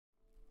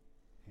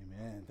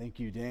Thank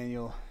you,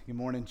 Daniel. Good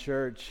morning,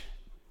 church.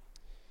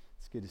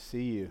 It's good to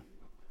see you.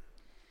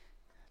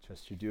 I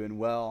trust you're doing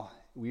well.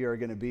 We are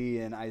going to be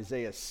in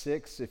Isaiah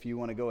 6, if you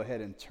want to go ahead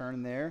and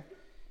turn there.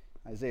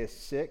 Isaiah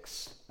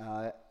 6,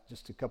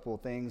 just a couple of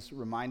things,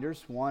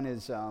 reminders. One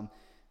is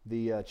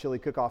the chili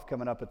cook-off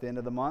coming up at the end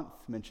of the month.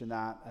 Mentioned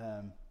that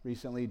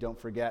recently. Don't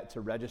forget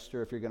to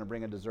register if you're going to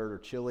bring a dessert or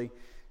chili.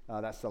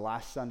 That's the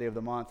last Sunday of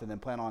the month, and then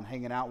plan on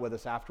hanging out with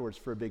us afterwards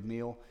for a big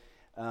meal.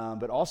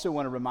 But also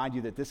want to remind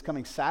you that this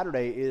coming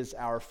Saturday is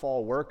our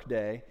fall work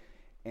day,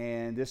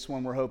 and this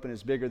one we're hoping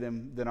is bigger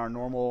than our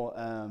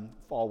normal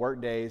fall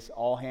work days.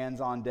 All hands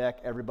on deck,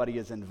 everybody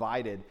is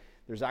invited.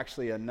 There's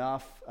actually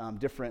enough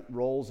different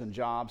roles and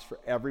jobs for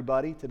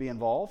everybody to be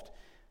involved,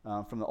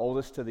 from the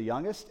oldest to the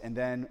youngest, and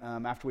then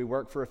after we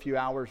work for a few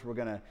hours, we're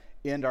going to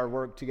end our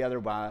work together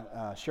by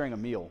sharing a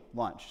meal,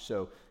 lunch.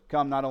 So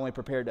come not only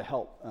prepared to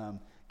help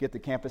get the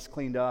campus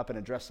cleaned up and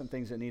address some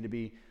things that need to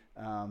be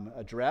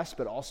address,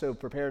 but also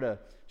prepare to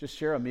just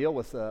share a meal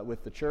with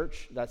the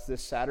church. That's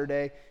this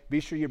Saturday.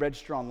 Be sure you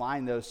register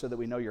online, though, so that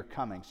we know you're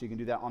coming. So you can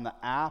do that on the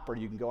app, or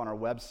you can go on our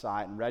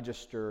website and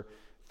register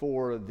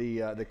for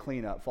the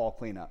cleanup, fall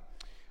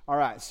cleanup. All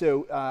right,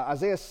 so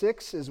Isaiah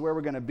 6 is where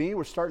we're going to be.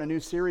 We're starting a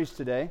new series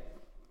today,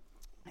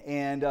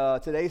 and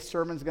today's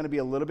sermon is going to be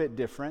a little bit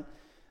different.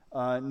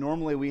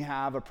 Normally we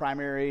have a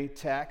primary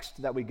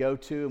text that we go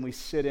to, and we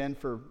sit in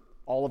for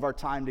all of our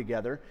time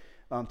together.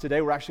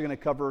 Today we're actually going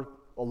to cover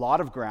a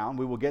lot of ground.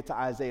 We will get to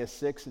Isaiah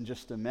 6 in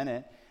just a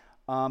minute.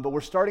 But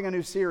we're starting a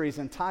new series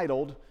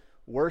entitled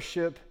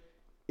Worship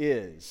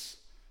Is.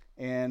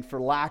 And for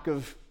lack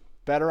of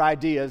better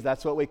ideas,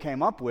 that's what we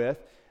came up with.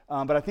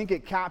 But I think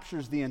it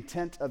captures the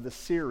intent of the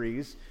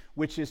series,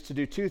 which is to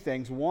do two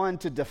things. One,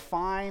 to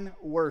define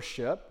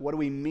worship. What do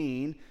we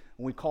mean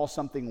when we call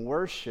something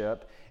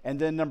worship? And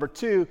then number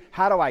two,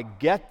 how do I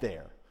get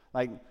there?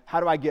 Like, how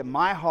do I get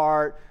my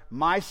heart,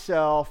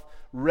 myself,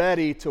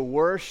 ready to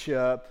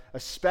worship,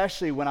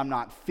 especially when I'm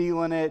not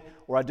feeling it,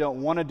 or I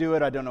don't want to do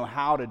it, I don't know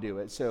how to do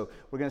it. So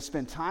we're going to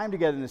spend time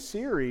together in the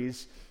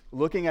series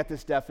looking at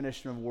this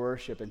definition of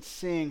worship and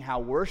seeing how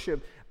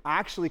worship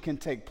actually can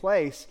take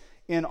place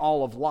in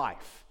all of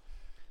life.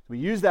 We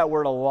use that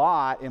word a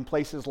lot in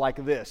places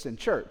like this, in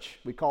church.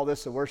 We call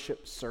this a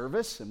worship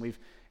service, and we've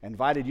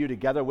invited you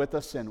together with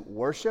us in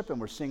worship, and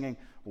we're singing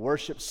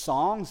worship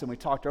songs, and we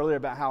talked earlier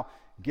about how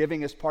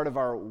giving is part of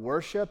our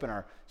worship, and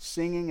our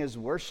singing is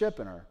worship,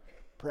 and our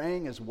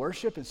praying is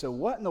worship. And so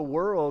what in the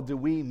world do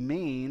we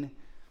mean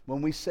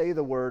when we say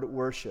the word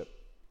worship?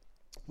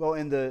 Well,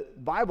 in the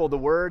Bible, the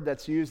word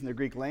that's used in the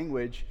Greek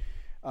language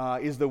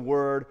is the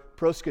word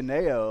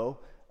proskuneo,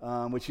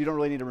 which you don't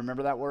really need to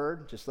remember that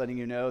word, just letting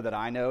you know that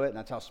I know it, and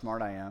that's how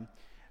smart I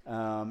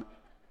am.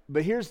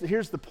 But here's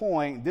the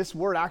point. This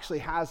word actually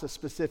has a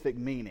specific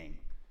meaning.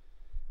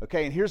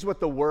 Okay, and here's what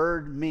the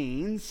word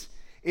means.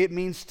 It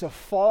means to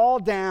fall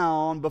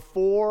down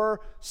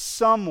before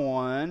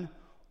someone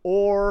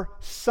or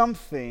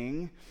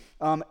something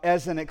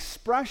as an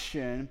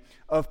expression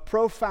of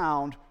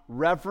profound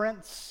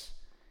reverence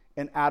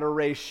and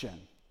adoration.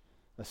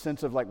 A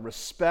sense of like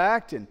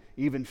respect and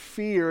even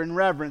fear and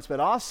reverence, but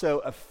also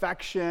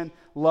affection,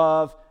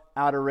 love,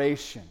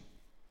 adoration.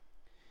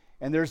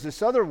 And there's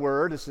this other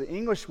word, it's the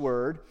English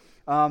word,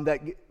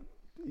 that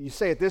you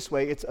say it this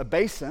way, it's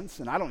obeisance,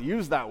 and I don't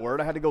use that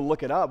word. I had to go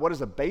look it up. What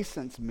does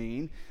obeisance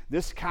mean?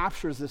 This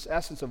captures this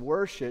essence of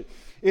worship.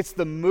 It's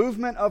the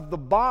movement of the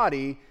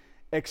body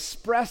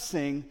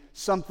expressing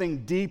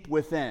something deep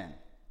within.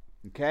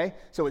 Okay?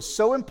 So it's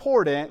so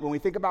important when we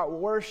think about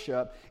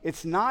worship,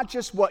 it's not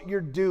just what you're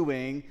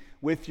doing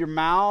with your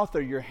mouth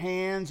or your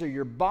hands or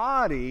your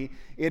body.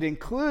 It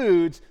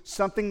includes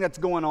something that's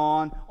going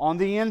on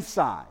the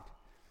inside.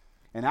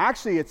 And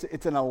actually,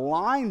 it's an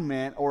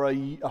alignment or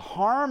a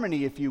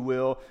harmony, if you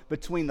will,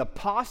 between the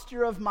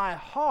posture of my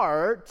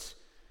heart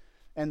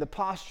and the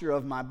posture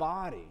of my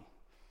body.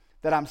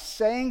 That I'm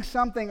saying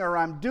something or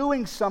I'm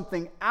doing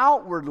something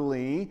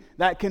outwardly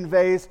that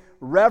conveys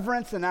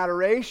reverence and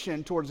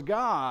adoration towards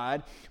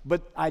God,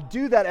 but I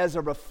do that as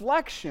a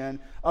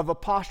reflection of a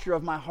posture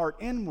of my heart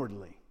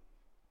inwardly.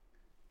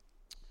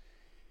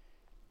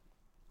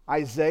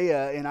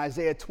 Isaiah, in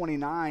Isaiah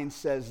 29,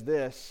 says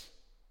this.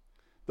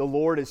 The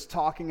Lord is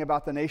talking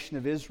about the nation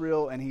of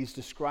Israel, and he's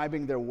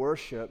describing their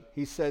worship.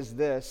 He says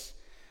this,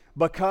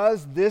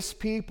 because this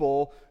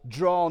people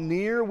draw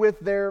near with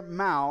their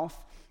mouth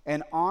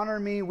and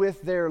honor me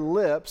with their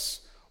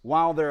lips,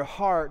 while their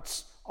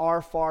hearts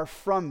are far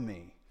from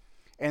me,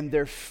 and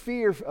their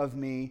fear of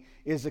me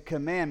is a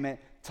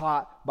commandment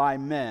taught by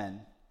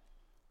men.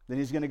 Then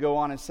he's going to go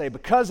on and say,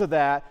 because of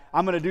that,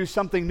 I'm going to do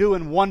something new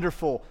and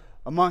wonderful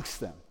amongst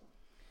them.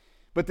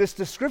 But this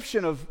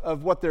description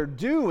of what they're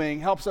doing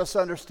helps us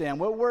understand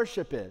what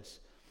worship is.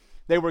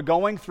 They were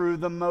going through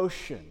the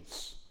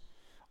motions.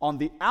 On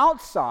the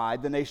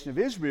outside, the nation of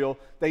Israel,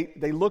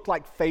 they looked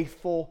like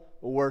faithful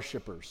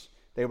worshipers.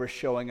 They were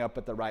showing up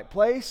at the right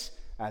place,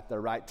 at the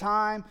right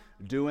time,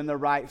 doing the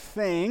right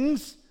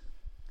things.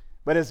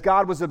 But as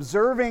God was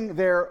observing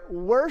their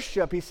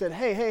worship, he said,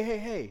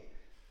 hey,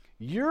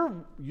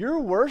 Your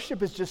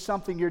worship is just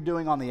something you're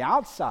doing on the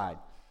outside.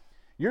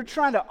 You're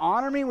trying to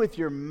honor me with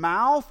your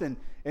mouth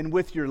and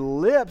with your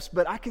lips,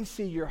 but I can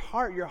see your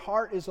heart. Your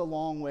heart is a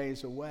long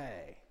ways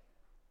away.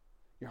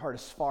 Your heart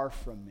is far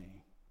from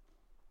me.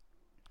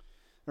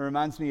 It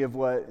reminds me of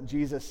what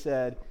Jesus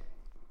said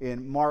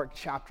in Mark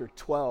chapter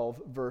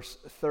 12, verse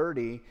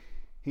 30.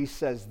 He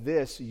says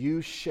this,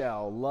 "You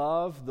shall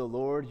love the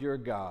Lord your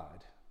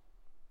God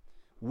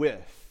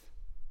with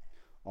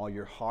all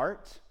your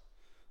heart,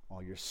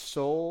 all your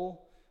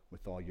soul,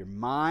 with all your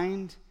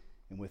mind,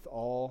 and with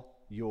all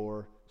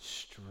your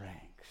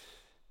strength."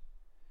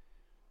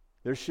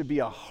 There should be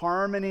a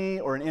harmony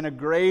or an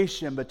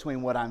integration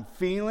between what I'm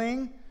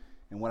feeling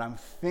and what I'm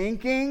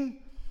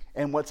thinking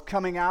and what's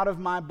coming out of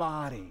my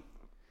body,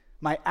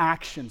 my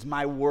actions,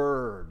 my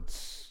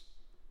words.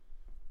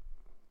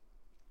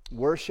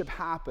 Worship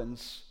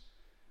happens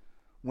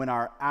when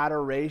our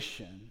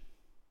adoration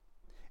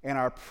and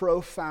our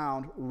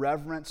profound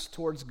reverence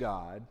towards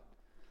God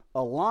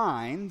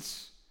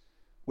aligns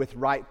with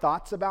right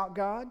thoughts about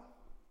God,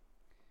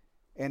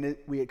 and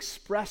we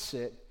express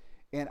it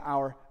in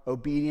our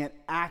obedient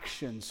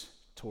actions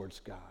towards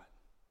God.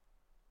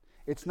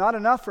 It's not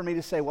enough for me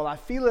to say, well, I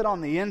feel it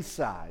on the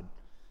inside.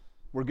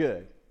 We're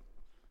good.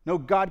 No,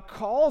 God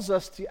calls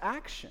us to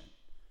action.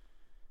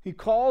 He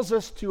calls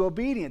us to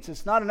obedience.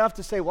 It's not enough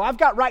to say, well, I've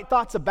got right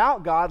thoughts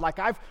about God, like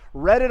I've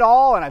read it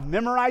all and I've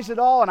memorized it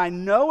all and I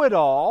know it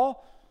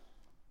all,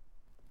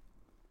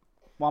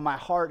 while my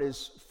heart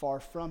is far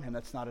from Him.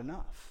 That's not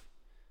enough.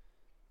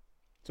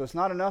 So it's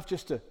not enough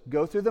just to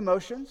go through the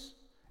motions.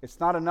 It's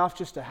not enough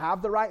just to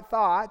have the right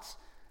thoughts.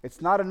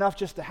 It's not enough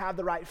just to have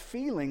the right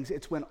feelings.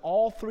 It's when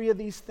all three of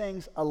these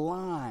things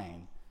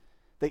align,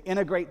 they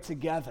integrate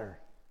together.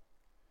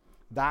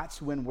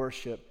 That's when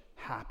worship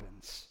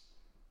happens.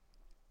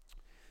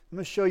 I'm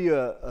going to show you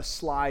a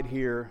slide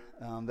here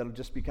that'll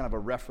just be kind of a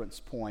reference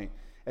point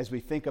as we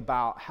think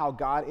about how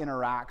God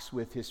interacts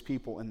with His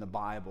people in the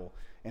Bible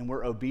and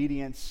where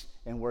obedience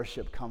and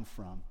worship come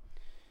from.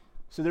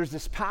 So there's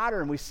this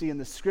pattern we see in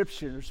the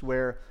Scriptures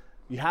where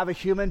you have a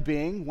human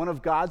being, one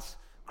of God's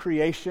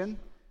creation,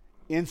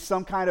 in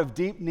some kind of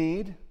deep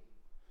need.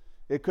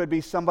 It could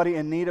be somebody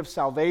in need of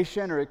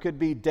salvation, or it could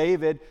be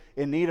David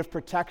in need of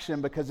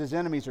protection because his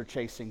enemies are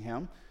chasing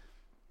him.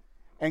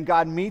 And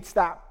God meets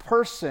that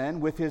person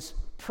with His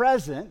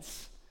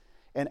presence,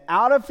 and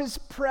out of His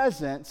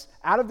presence,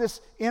 out of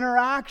this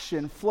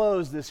interaction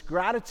flows this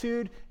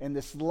gratitude and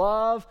this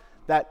love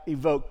that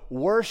evoke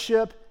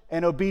worship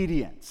and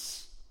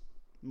obedience.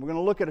 And we're going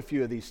to look at a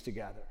few of these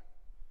together.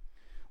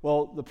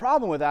 Well, the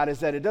problem with that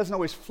is that it doesn't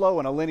always flow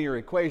in a linear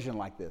equation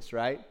like this,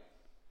 right?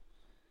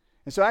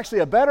 And so actually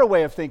a better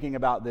way of thinking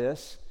about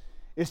this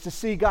is to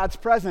see God's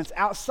presence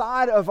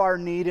outside of our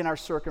need and our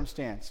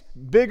circumstance,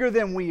 bigger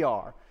than we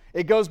are.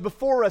 It goes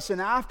before us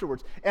and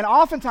afterwards. And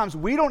oftentimes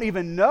we don't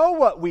even know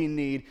what we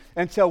need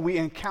until we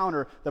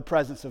encounter the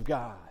presence of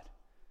God.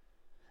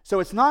 So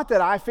it's not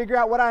that I figure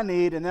out what I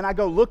need and then I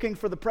go looking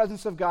for the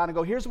presence of God and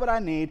go, here's what I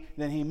need, and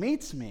then He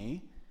meets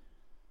me.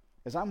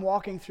 As I'm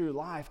walking through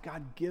life,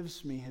 God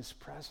gives me His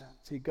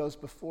presence. He goes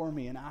before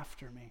me and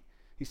after me.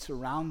 He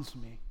surrounds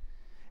me.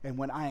 And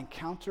when I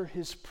encounter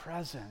His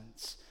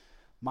presence,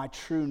 my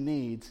true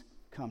needs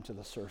come to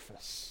the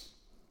surface.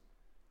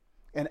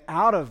 And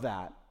out of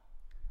that,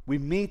 we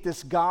meet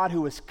this God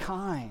who is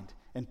kind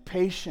and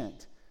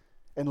patient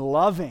and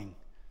loving.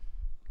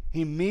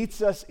 He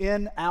meets us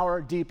in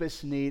our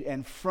deepest need,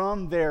 and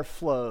from there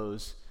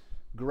flows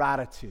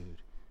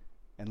gratitude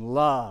and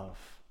love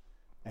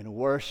and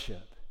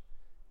worship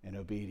and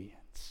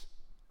obedience.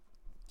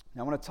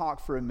 Now I want to talk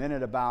for a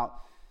minute about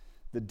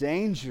the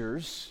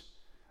dangers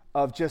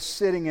of just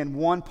sitting in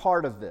one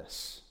part of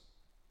this.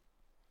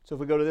 So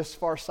if we go to this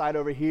far side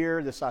over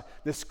here,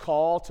 this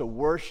call to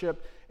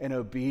worship and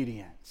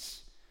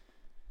obedience.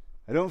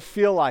 I don't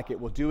feel like it.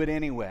 We'll do it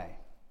anyway.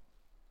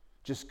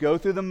 Just go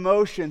through the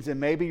motions and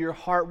maybe your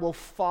heart will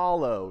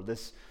follow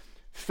this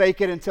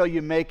fake it until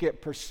you make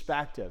it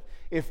perspective.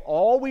 If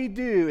all we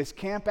do is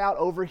camp out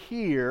over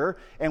here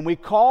and we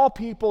call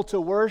people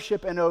to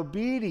worship and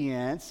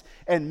obedience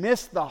and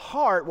miss the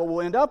heart, what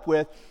we'll end up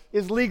with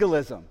is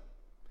legalism.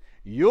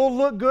 You'll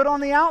look good on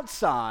the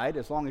outside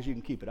as long as you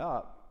can keep it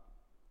up.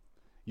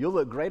 You'll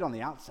look great on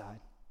the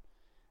outside.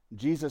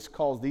 Jesus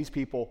calls these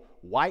people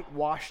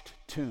whitewashed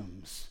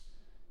tombs.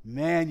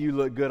 Man, you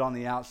look good on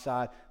the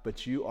outside,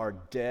 but you are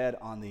dead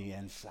on the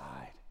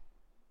inside.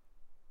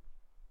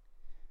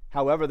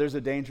 However, there's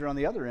a danger on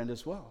the other end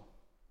as well.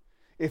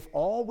 If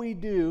all we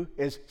do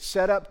is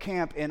set up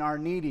camp in our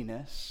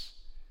neediness,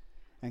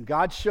 and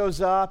God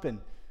shows up and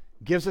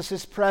gives us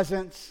His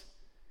presence,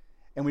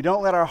 and we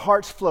don't let our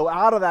hearts flow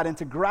out of that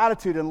into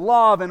gratitude and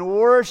love and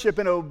worship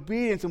and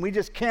obedience, and we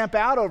just camp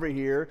out over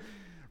here,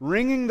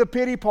 ringing the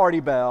pity party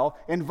bell,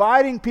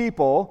 inviting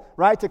people,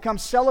 right, to come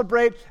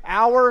celebrate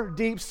our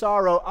deep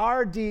sorrow,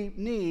 our deep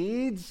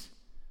needs,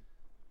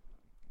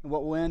 and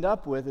what we'll end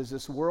up with is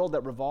this world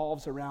that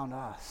revolves around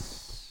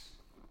us.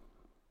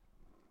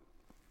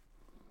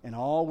 And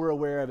all we're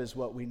aware of is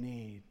what we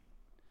need.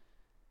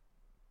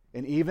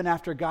 And even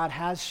after God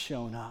has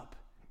shown up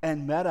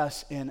and met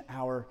us in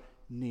our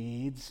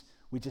needs,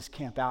 we just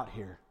camp out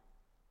here.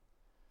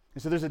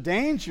 And so there's a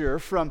danger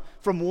from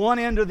one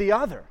end or the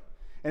other.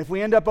 And if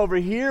we end up over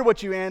here,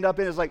 what you end up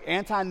in is like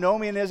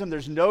antinomianism.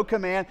 There's no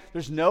command.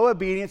 There's no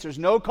obedience. There's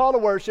no call to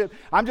worship.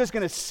 I'm just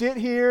going to sit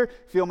here,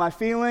 feel my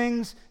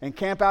feelings, and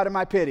camp out in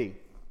my pity.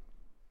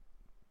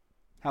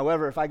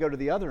 However, if I go to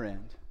the other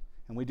end,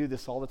 and we do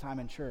this all the time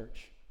in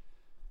church,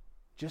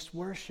 just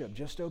worship,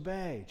 just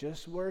obey,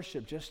 just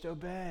worship, just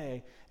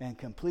obey, and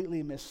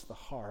completely miss the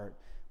heart,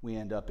 we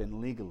end up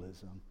in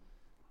legalism.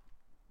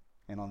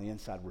 And on the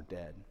inside, we're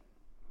dead.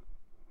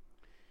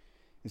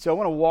 And so I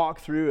want to walk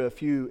through a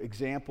few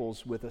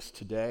examples with us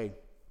today.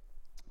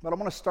 But I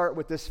want to start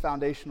with this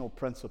foundational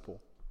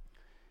principle.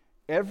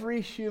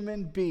 Every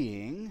human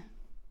being,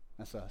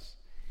 that's us,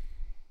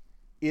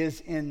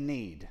 is in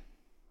need.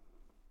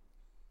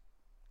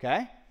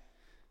 Okay?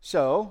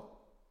 So,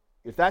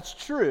 if that's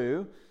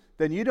true,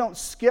 then you don't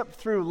skip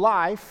through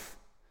life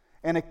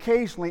and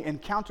occasionally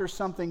encounter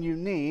something you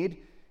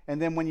need, and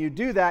then when you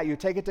do that, you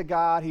take it to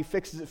God, He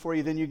fixes it for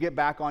you, then you get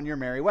back on your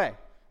merry way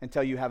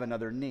until you have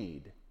another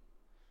need.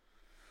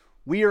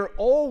 We are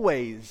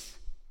always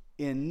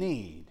in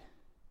need.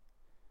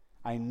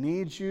 I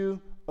need you.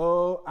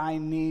 Oh, I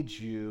need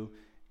you.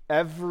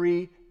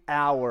 Every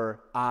hour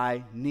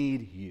I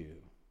need you.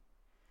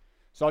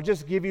 So I'll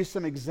just give you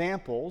some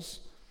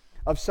examples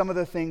of some of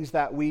the things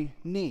that we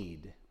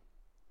need.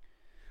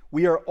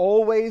 We are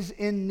always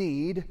in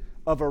need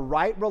of a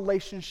right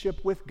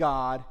relationship with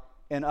God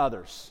and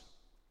others.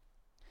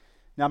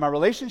 Now, my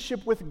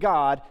relationship with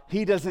God,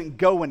 He doesn't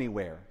go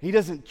anywhere. He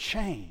doesn't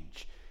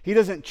change. He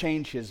doesn't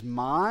change His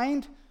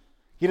mind.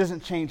 He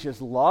doesn't change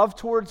His love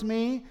towards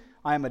me.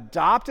 I am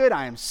adopted.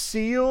 I am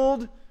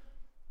sealed.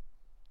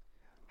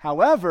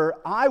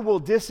 However, I will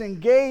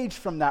disengage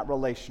from that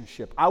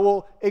relationship. I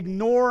will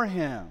ignore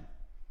Him.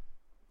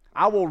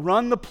 I will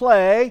run the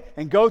play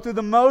and go through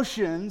the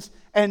motions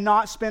and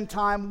not spend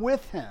time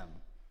with Him.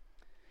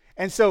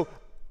 And so,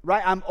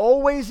 right, I'm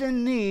always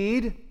in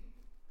need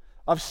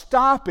of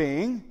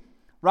stopping,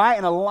 right,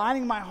 and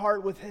aligning my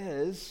heart with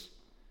His.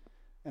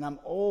 And I'm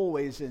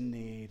always in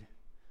need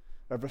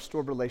of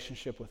restored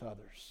relationship with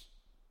others.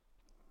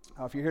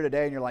 If you're here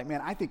today and you're like,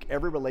 man, I think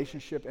every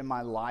relationship in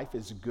my life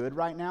is good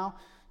right now,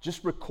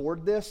 just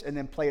record this and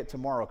then play it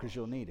tomorrow because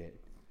you'll need it.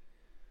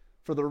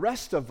 For the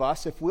rest of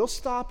us, if we'll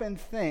stop and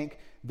think,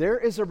 there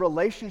is a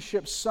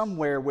relationship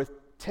somewhere with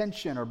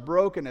tension or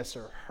brokenness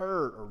or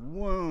hurt or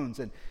wounds,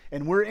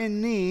 and we're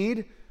in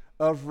need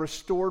of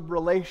restored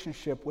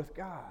relationship with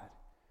God.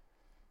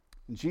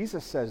 And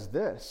Jesus says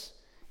this,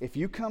 if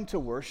you come to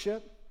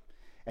worship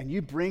and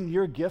you bring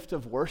your gift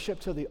of worship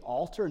to the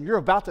altar and you're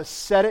about to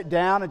set it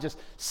down and just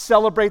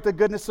celebrate the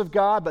goodness of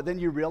God, but then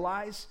you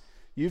realize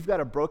you've got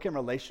a broken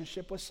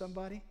relationship with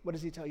somebody, what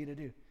does He tell you to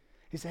do?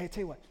 He said, hey,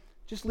 tell you what,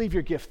 just leave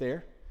your gift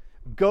there.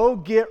 Go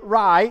get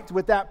right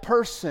with that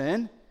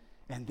person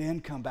and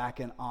then come back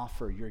and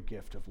offer your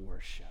gift of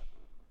worship.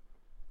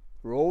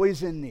 We're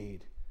always in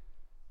need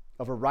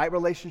of a right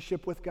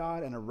relationship with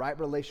God and a right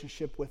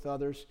relationship with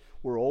others.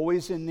 We're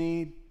always in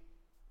need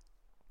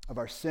of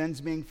our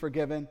sins being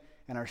forgiven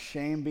and our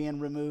shame being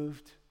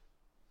removed.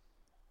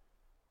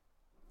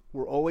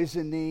 We're always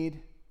in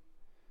need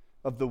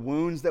of the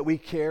wounds that we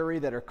carry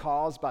that are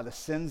caused by the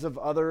sins of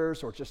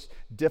others or just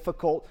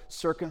difficult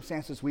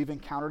circumstances we've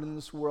encountered in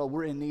this world.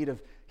 We're in need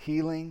of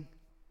healing.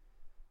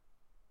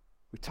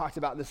 We talked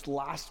about this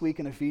last week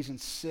in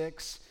Ephesians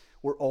 6.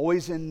 We're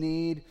always in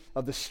need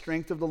of the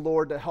strength of the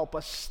Lord to help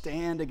us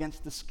stand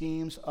against the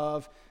schemes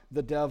of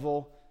the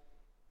devil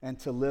and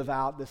to live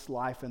out this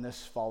life in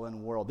this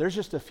fallen world. There's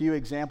just a few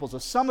examples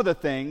of some of the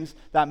things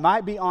that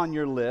might be on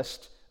your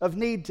list of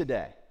need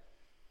today.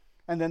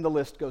 And then the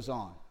list goes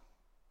on.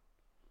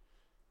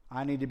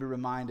 I need to be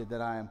reminded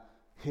that I am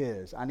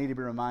His. I need to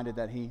be reminded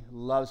that He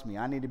loves me.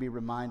 I need to be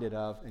reminded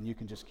of, and you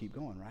can just keep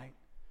going, right?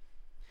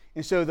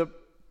 And so the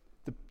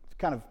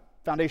kind of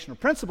foundational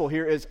principle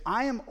here is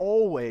I am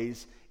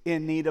always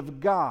in need of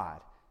God.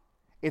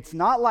 It's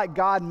not like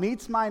God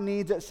meets my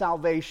needs at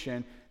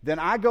salvation, then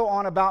I go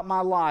on about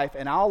my life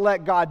and I'll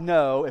let God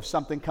know if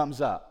something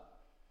comes up,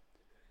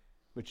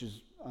 which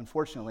is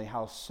unfortunately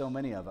how so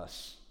many of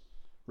us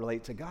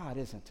relate to God,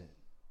 isn't it?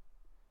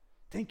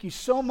 Thank you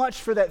so much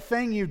for that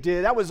thing you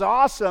did. That was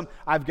awesome.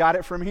 I've got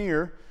it from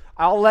here.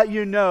 I'll let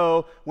you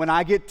know when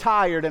I get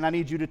tired and I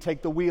need you to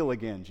take the wheel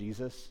again,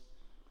 Jesus.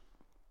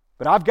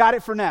 But I've got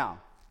it for now.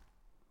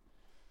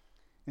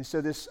 And so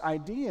this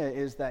idea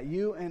is that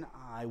you and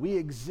I, we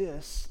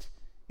exist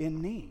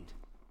in need.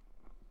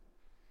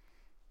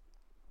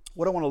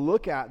 What I want to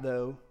look at,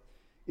 though,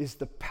 is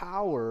the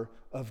power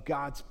of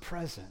God's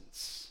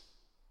presence.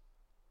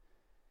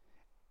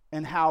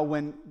 And how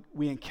when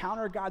we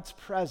encounter God's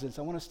presence,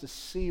 I want us to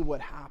see what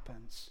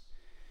happens.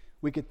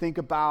 We could think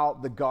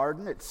about the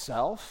garden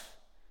itself.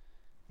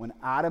 When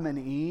Adam and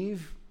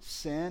Eve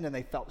sinned and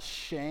they felt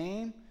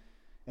shame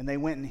and they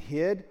went and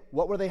hid,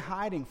 what were they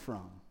hiding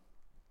from?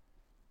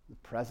 The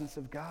presence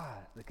of God.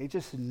 Like they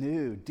just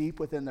knew deep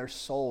within their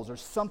souls,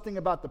 there's something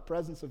about the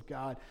presence of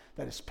God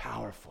that is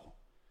powerful.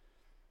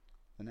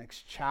 The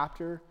next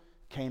chapter,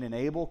 Cain and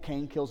Abel.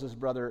 Cain kills his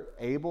brother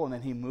Abel, and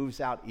then he moves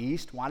out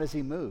east. Why does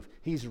he move?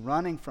 He's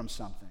running from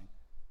something.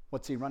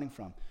 What's he running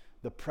from?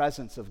 The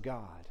presence of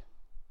God.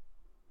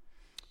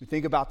 We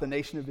think about the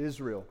nation of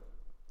Israel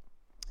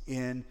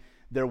in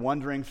their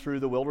wandering through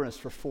the wilderness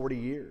for 40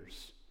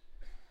 years.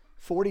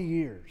 40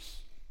 years.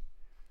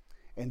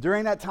 And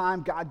during that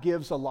time, God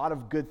gives a lot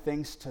of good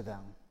things to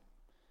them.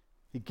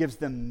 He gives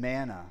them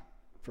manna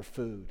for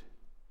food.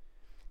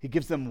 He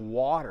gives them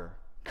water,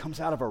 comes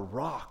out of a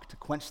rock to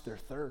quench their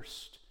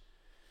thirst.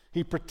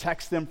 He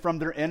protects them from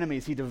their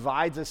enemies. He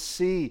divides a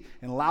sea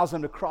and allows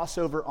them to cross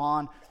over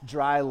on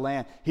dry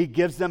land. He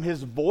gives them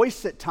his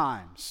voice at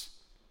times,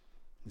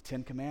 the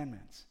Ten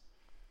Commandments.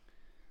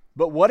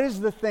 But what is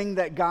the thing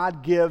that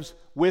God gives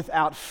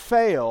without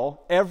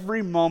fail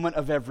every moment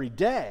of every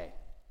day?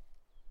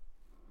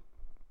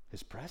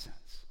 His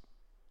presence.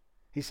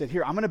 He said,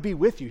 here, I'm going to be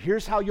with you.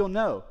 Here's how you'll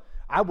know.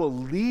 I will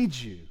lead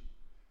you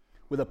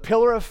with a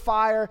pillar of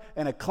fire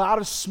and a cloud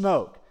of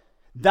smoke.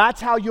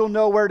 That's how you'll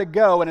know where to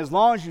go. And as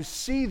long as you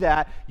see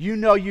that, you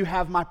know you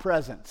have my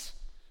presence.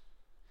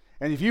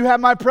 And if you have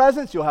my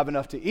presence, you'll have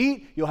enough to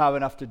eat, you'll have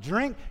enough to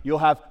drink, you'll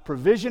have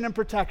provision and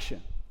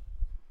protection.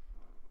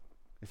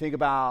 You think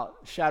about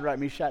Shadrach,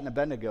 Meshach, and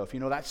Abednego, if you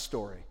know that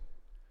story.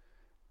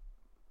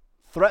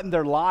 Threatened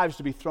their lives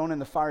to be thrown in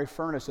the fiery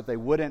furnace if they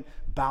wouldn't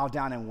bow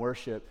down and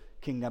worship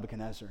King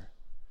Nebuchadnezzar.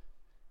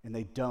 And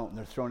they don't, and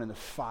they're thrown in the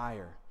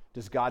fire.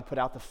 Does God put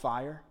out the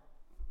fire?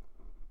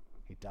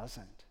 He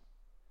doesn't.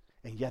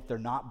 And yet they're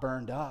not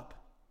burned up.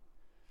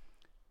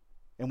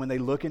 And when they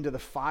look into the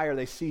fire,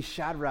 they see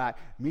Shadrach,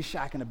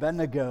 Meshach, and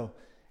Abednego,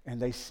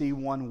 and they see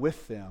one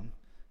with them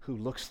who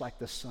looks like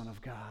the Son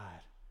of God.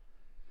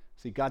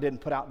 See, God didn't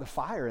put out the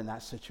fire in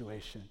that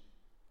situation,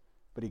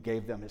 but he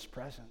gave them his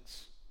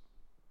presence.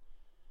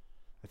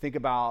 I think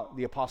about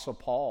the Apostle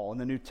Paul in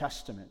the New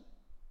Testament.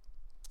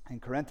 In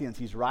Corinthians,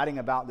 he's writing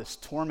about this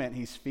torment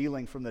he's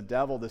feeling from the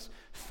devil, this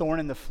thorn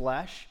in the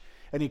flesh,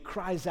 and he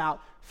cries out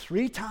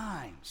 3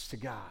 times to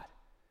God.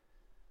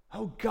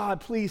 Oh God,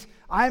 please,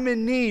 I'm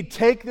in need,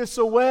 take this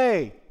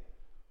away.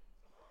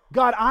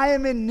 God, I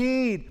am in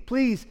need,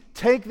 please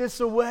take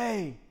this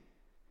away.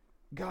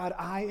 God,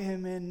 I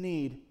am in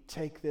need,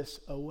 take this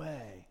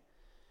away.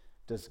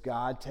 Does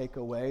God take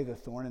away the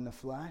thorn in the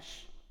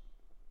flesh?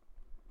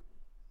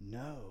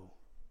 No.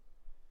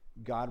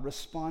 God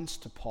responds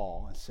to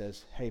Paul and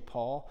says, hey,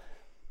 Paul,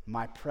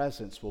 my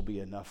presence will be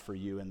enough for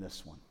you in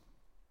this one.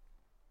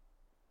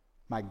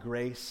 My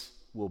grace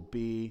will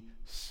be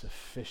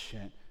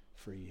sufficient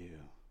for you.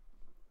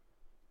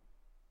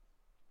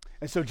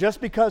 And so just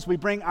because we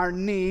bring our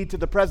need to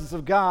the presence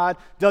of God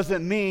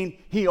doesn't mean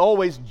he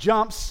always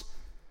jumps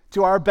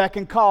to our beck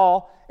and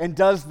call and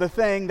does the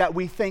thing that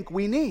we think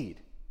we need.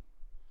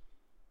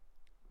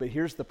 But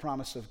here's the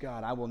promise of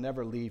God. I will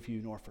never leave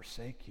you nor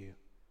forsake you.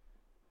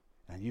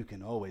 And you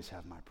can always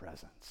have my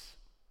presence.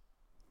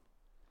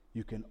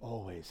 You can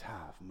always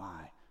have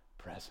my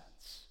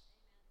presence.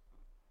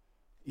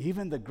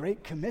 Even the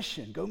Great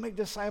Commission, go make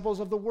disciples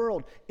of the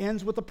world,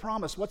 ends with a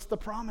promise. What's the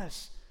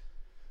promise?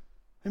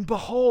 And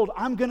behold,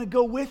 I'm going to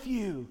go with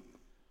you.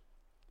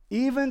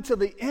 Even to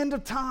the end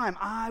of time,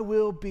 I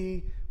will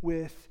be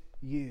with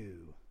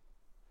you.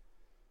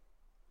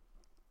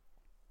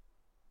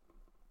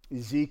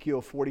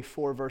 Ezekiel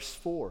 44, verse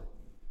 4.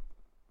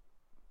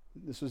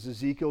 This was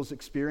Ezekiel's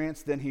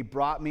experience. Then he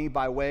brought me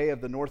by way of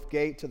the north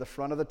gate to the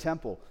front of the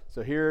temple.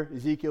 So here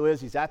Ezekiel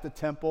is. He's at the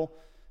temple.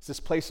 It's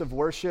this place of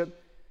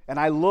worship. And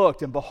I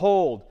looked, and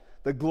behold,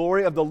 the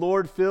glory of the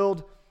Lord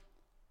filled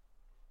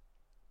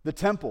the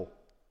temple.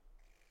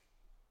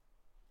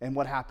 And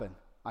what happened?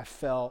 I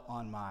fell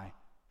on my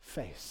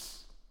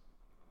face.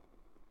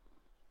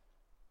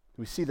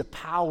 We see the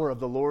power of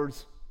the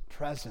Lord's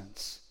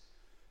presence.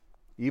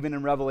 Even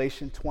in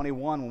Revelation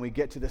 21, when we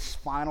get to this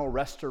final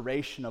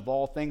restoration of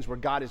all things, where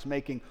God is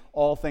making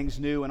all things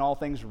new and all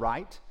things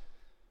right.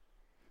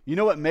 You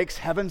know what makes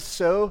heaven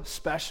so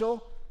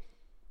special?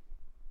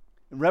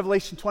 And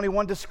Revelation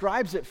 21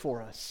 describes it for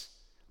us.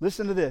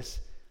 Listen to this.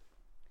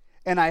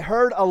 And I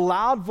heard a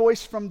loud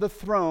voice from the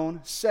throne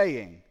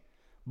saying,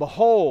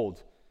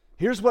 behold,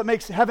 here's what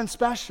makes heaven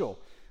special.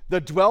 The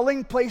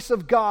dwelling place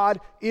of God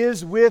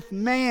is with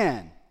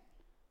man.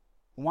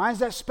 Why is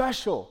that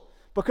special?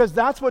 Because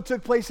that's what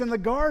took place in the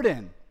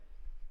garden.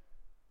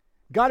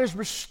 God is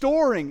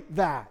restoring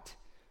that.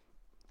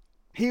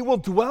 He will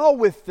dwell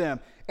with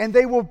them, and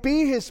they will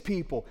be his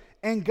people,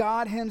 and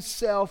God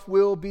himself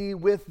will be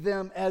with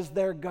them as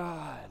their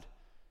God.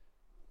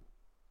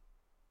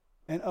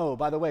 And oh,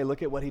 by the way,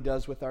 look at what he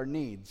does with our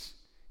needs.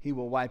 He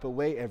will wipe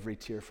away every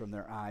tear from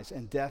their eyes,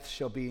 and death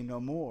shall be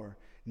no more.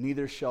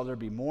 Neither shall there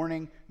be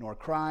mourning, nor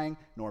crying,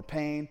 nor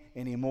pain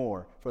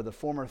anymore. For the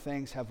former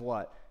things have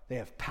what? They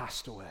have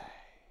passed away.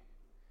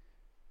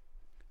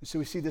 And so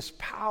we see this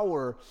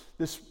power,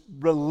 this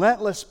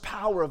relentless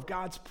power of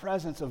God's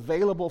presence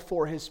available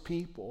for his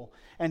people.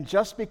 And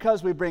just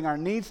because we bring our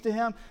needs to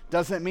him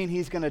doesn't mean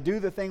he's going to do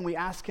the thing we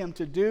ask him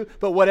to do.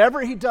 But whatever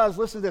he does,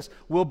 listen to this,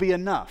 will be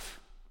enough.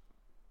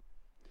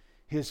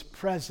 His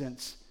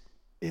presence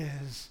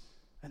is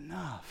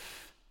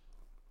enough.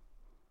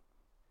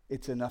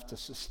 It's enough to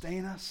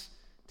sustain us,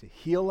 to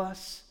heal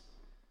us.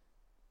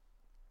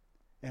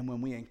 And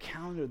when we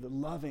encounter the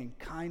loving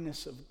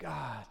kindness of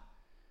God,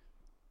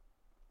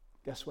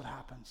 guess what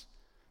happens?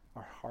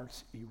 Our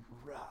hearts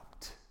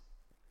erupt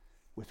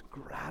with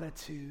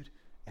gratitude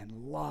and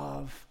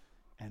love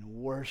and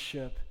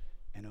worship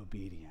and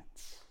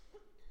obedience. I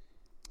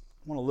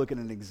want to look at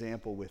an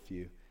example with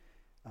you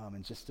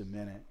in just a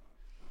minute.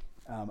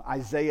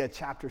 Isaiah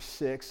chapter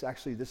 6,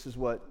 actually this is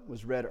what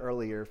was read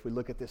earlier. If we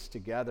look at this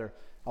together,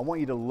 I want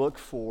you to look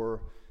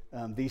for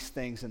these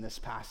things in this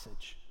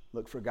passage.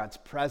 Look for God's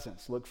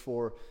presence. Look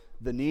for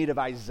the need of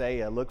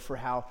Isaiah. Look for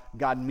how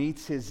God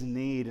meets his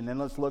need. And then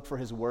let's look for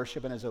his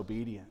worship and his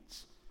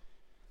obedience.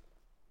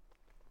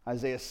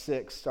 Isaiah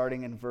 6,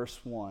 starting in verse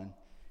 1.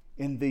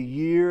 In the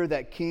year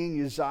that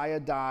King Uzziah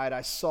died,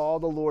 I saw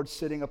the Lord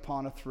sitting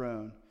upon a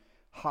throne,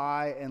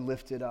 high and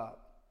lifted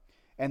up.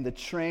 And the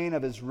train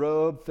of his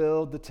robe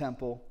filled the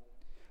temple.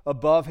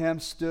 Above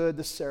him stood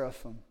the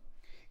seraphim.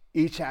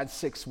 Each had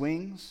 6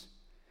 wings,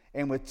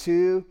 and with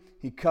 2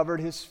 he covered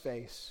his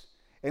face,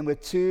 and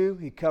with 2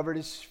 he covered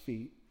his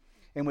feet,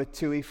 and with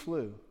 2 he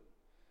flew.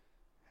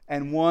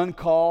 And one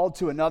called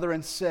to another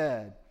and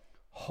said,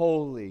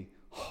 Holy,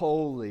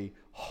 holy,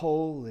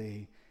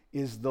 holy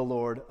is the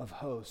Lord of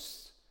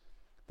hosts.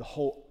 The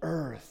whole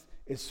earth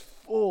is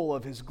full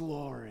of his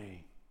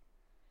glory.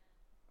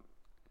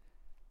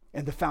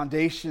 And the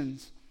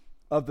foundations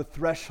of the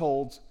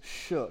thresholds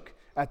shook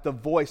at the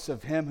voice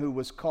of him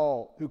who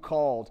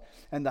called,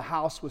 and the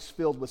house was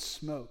filled with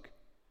smoke.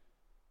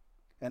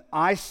 And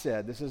I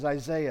said, this is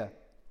Isaiah,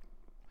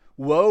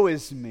 woe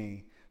is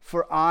me,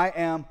 for I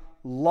am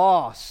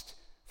lost,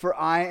 for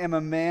I am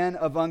a man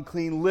of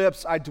unclean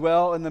lips. I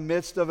dwell in the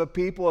midst of a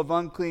people of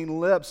unclean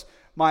lips.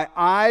 My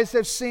eyes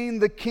have seen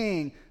the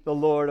King, the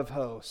Lord of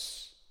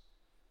hosts.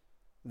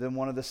 Then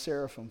one of the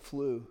seraphim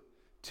flew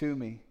to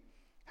me,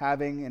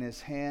 having in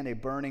his hand a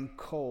burning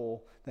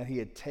coal that he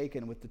had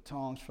taken with the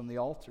tongs from the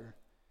altar.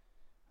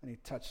 And he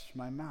touched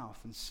my mouth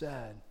and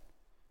said,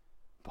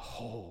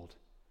 Behold,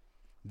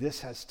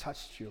 this has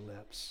touched your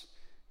lips.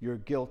 Your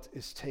guilt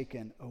is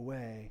taken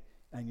away,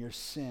 and your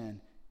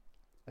sin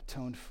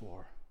atoned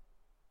for.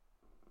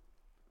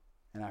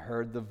 And I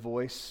heard the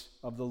voice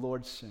of the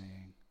Lord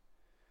saying,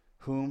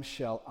 Whom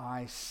shall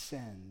I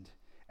send,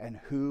 and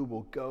who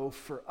will go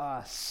for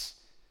us?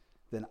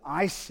 Then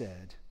I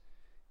said,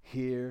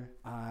 Here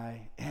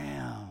I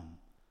am.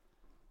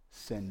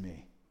 Send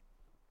me.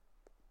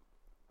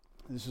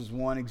 This is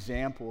one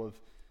example of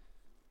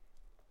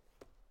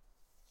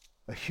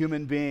a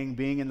human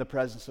being in the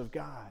presence of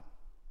God.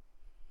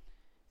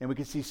 And we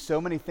can see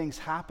so many things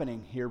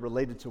happening here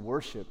related to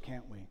worship,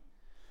 can't we?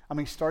 I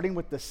mean, starting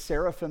with the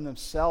seraphim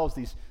themselves,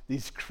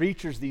 these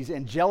creatures, these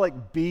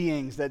angelic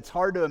beings, that's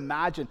hard to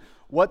imagine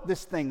what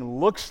this thing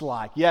looks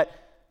like. Yet,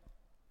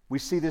 we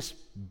see this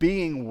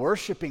being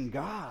worshiping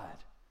God.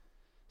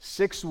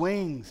 6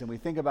 wings, and we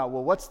think about,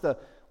 well,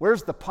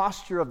 where's the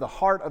posture of the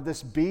heart of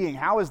this being?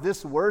 How is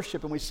this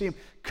worship? And we see him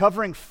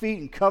covering feet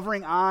and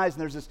covering eyes,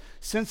 and there's this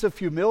sense of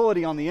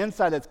humility on the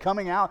inside that's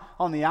coming out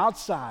on the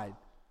outside.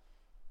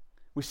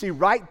 We see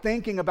right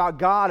thinking about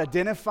God,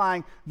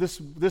 identifying this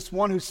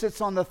one who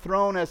sits on the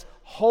throne as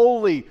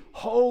holy,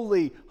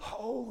 holy,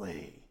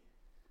 holy.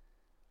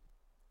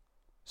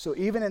 So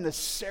even in the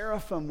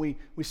seraphim, we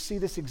see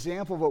this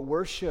example of what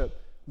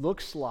worship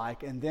looks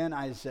like. And then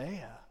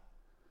Isaiah.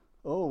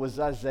 Oh, was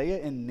Isaiah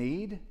in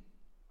need?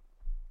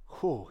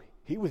 Oh,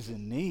 he was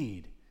in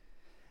need.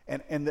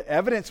 And the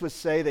evidence would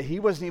say that he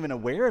wasn't even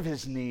aware of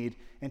his need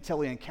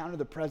until he encountered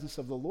the presence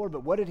of the Lord.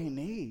 But what did he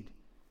need?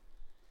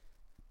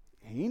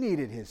 He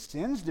needed his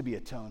sins to be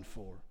atoned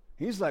for.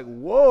 He's like,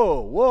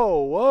 whoa, whoa,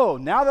 whoa.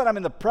 Now that I'm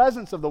in the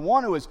presence of the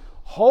one who is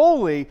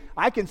holy,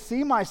 I can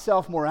see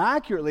myself more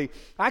accurately.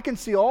 I can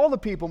see all the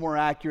people more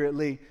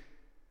accurately.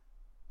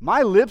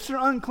 My lips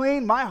are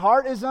unclean. My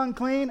heart is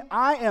unclean.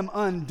 I am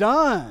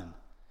undone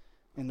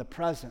in the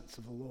presence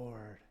of the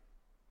Lord.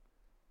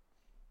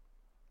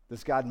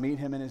 Does God meet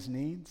him in his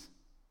needs?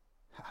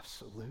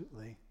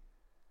 Absolutely.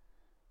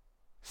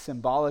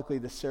 Symbolically,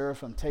 the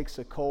seraphim takes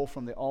a coal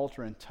from the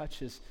altar and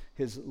touches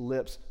his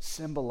lips,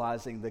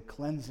 symbolizing the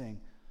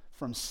cleansing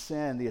from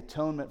sin, the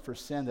atonement for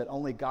sin that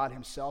only God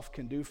himself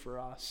can do for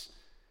us.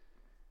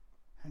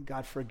 And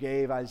God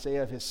forgave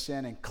Isaiah of his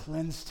sin and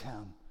cleansed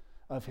him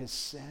of his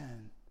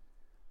sin.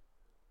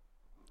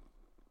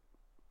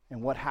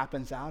 And what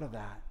happens out of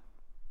that?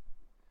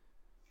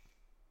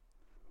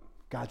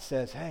 God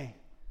says, hey,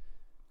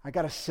 I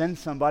got to send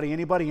somebody.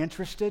 Anybody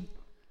interested?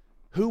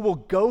 Who will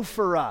go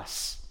for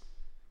us?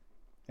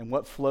 And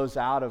what flows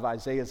out of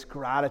Isaiah's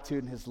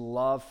gratitude and his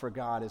love for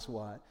God is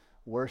what?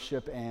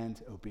 Worship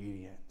and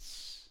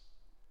obedience.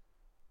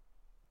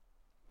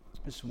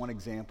 Just one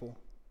example.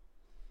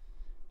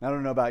 I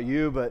don't know about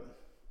you, but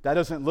that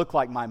doesn't look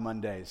like my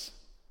Mondays.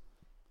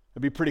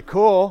 It'd be pretty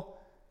cool.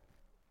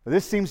 But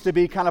this seems to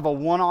be kind of a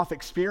one-off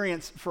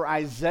experience for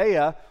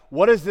Isaiah.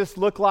 What does this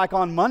look like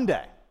on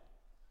Monday?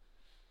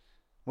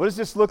 What does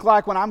this look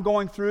like when I'm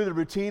going through the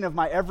routine of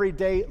my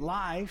everyday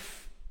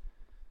life?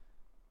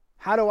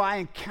 How do I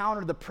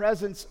encounter the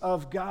presence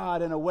of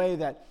God in a way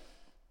that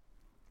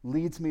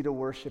leads me to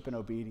worship and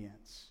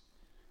obedience?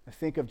 I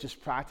think of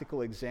just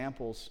practical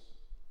examples.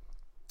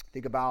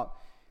 Think about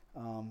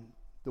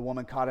the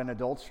woman caught in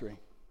adultery.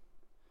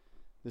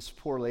 This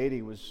poor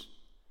lady was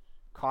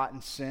caught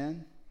in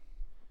sin.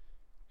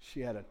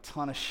 She had a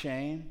ton of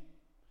shame.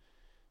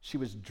 She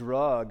was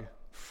drugged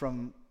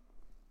from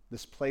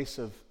this place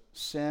of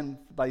sin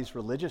by these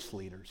religious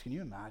leaders. Can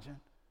you imagine?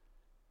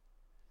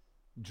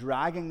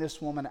 Dragging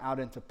this woman out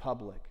into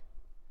public.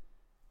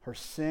 Her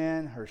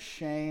sin, her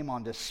shame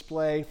on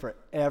display for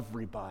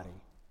everybody.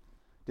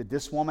 Did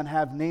this woman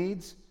have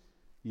needs?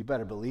 You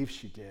better believe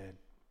she did.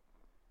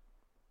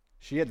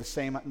 She had the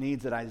same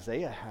needs that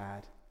Isaiah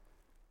had,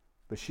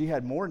 but she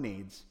had more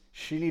needs.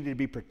 She needed to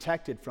be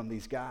protected from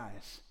these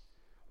guys.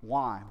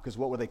 Why? Because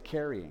what were they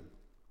carrying?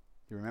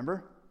 You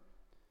remember?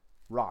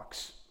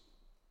 Rocks.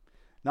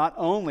 Not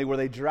only were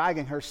they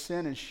dragging her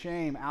sin and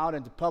shame out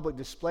into public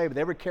display, but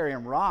they were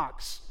carrying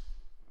rocks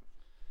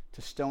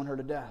to stone her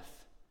to death.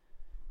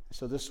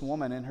 So this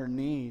woman in her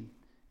need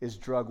is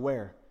dragged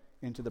where?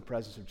 Into the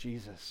presence of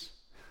Jesus.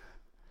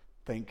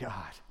 Thank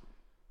God.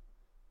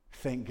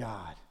 Thank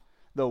God.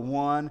 The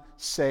one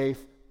safe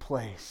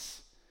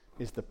place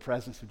is the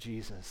presence of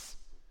Jesus.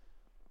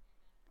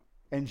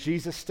 And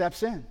Jesus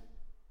steps in.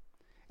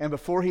 And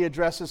before he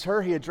addresses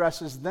her, he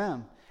addresses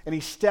them. And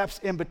he steps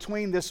in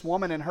between this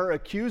woman and her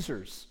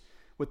accusers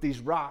with these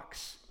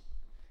rocks.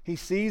 He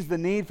sees the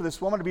need for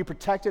this woman to be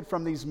protected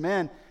from these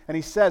men. And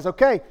he says,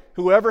 okay,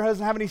 whoever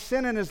doesn't have any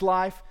sin in his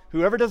life,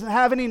 whoever doesn't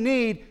have any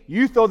need,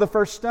 you throw the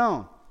first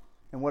stone.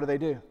 And what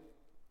do?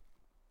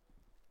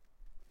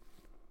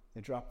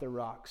 They drop their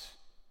rocks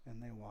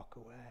and they walk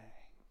away.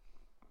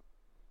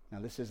 Now,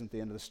 this isn't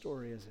the end of the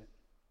story, is it?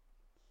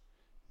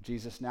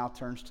 Jesus now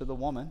turns to the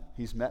woman.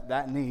 He's met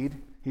that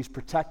need. He's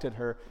protected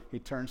her. He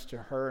turns to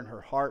her and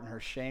her heart and her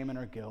shame and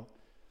her guilt.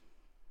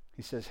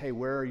 He says, hey,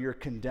 where are your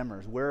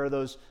condemners? Where are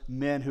those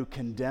men who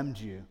condemned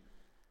you?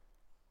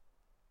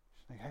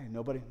 She's like, hey,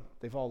 nobody,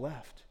 they've all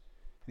left.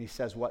 And he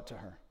says what to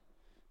her?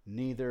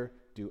 Neither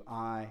do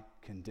I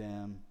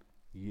condemn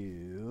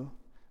you.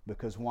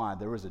 Because why?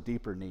 There was a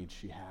deeper need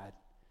she had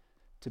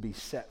to be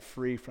set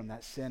free from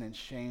that sin and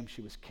shame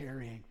she was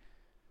carrying.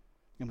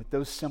 And with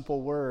those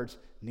simple words,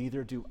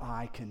 neither do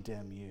I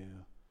condemn you.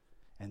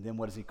 And then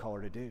what does he call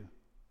her to do?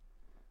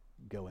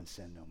 Go and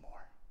sin no more.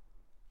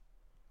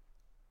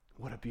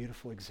 What a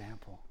beautiful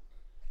example.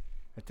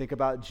 I think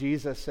about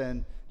Jesus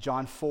and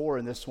John 4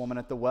 and this woman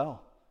at the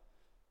well.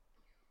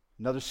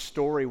 Another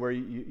story where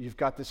you've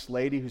got this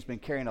lady who's been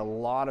carrying a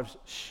lot of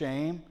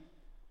shame.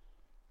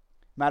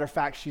 Matter of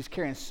fact, she's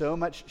carrying so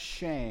much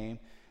shame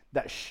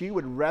that she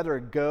would rather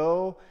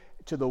go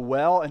to the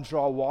well and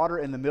draw water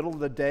in the middle of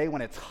the day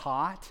when it's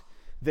hot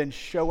than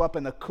show up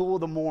in the cool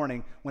of the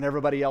morning when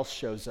everybody else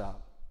shows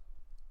up.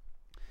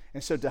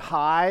 And so to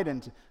hide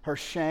and her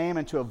shame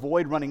and to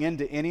avoid running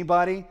into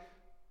anybody,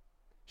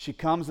 she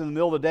comes in the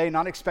middle of the day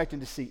not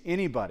expecting to see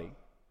anybody.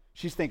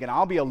 She's thinking,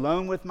 I'll be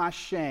alone with my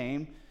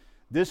shame.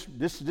 This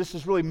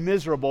is really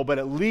miserable, but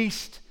at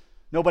least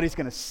nobody's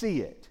going to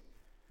see it.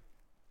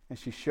 And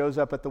she shows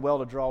up at the well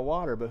to draw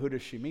water, but who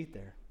does she meet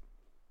there?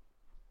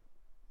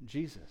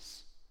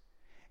 Jesus.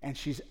 And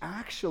she's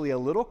actually a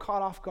little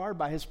caught off guard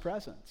by his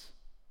presence.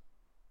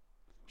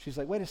 She's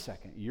like, wait a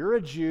second, you're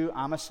a Jew,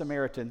 I'm a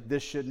Samaritan,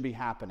 this shouldn't be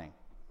happening.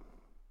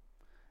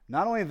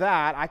 Not only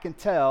that, I can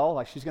tell,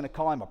 like she's going to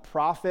call him a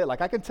prophet,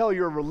 like I can tell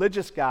you're a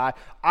religious guy.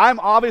 I'm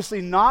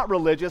obviously not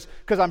religious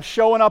because I'm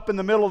showing up in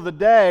the middle of the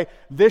day.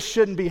 This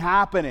shouldn't be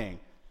happening.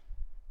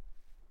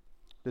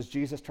 Does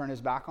Jesus turn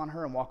his back on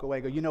her and walk away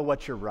and go, you know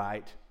what, you're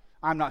right.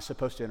 I'm not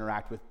supposed to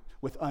interact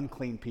with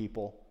unclean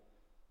people.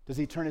 Does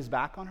he turn his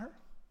back on her?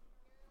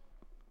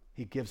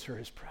 He gives her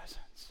his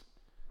presence.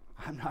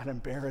 I'm not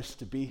embarrassed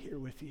to be here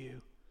with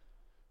you.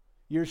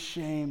 Your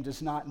shame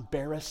does not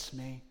embarrass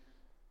me.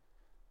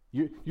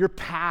 Your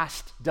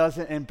past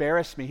doesn't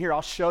embarrass me. Here,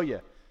 I'll show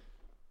you.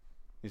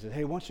 He said,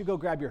 hey, why don't you go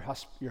grab your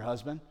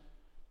husband?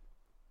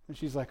 And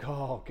she's like,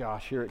 oh,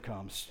 gosh, here it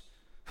comes.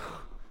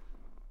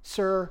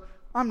 Sir,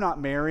 I'm not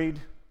married.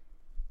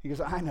 He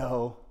goes, I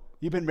know.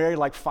 You've been married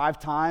like 5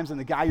 times, and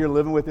the guy you're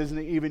living with isn't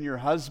even your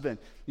husband.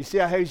 You see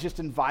how he's just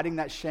inviting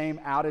that shame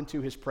out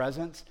into his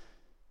presence?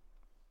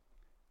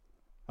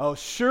 Oh,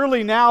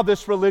 surely now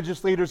this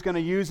religious leader is going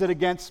to use it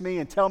against me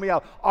and tell me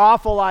how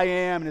awful I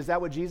am. And is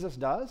that what Jesus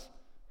does?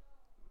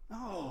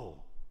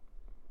 No.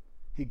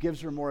 He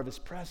gives her more of his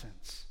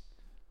presence.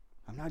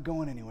 I'm not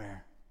going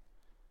anywhere.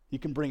 You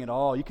can bring it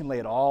all. You can lay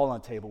it all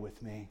on the table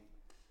with me.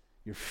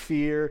 Your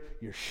fear,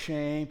 your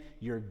shame,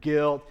 your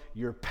guilt,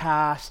 your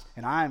past,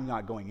 and I'm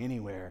not going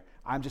anywhere.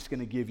 I'm just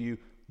going to give you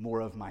more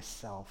of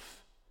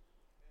myself.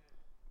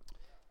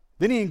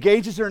 Then he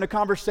engages her in a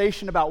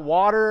conversation about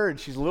water, and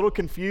she's a little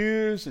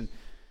confused, and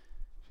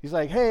he's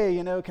like, hey,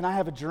 can I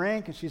have a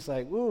drink? And she's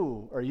like,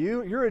 ooh,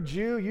 you're a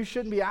Jew, you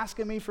shouldn't be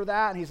asking me for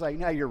that. And he's like,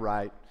 no, you're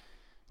right.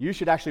 You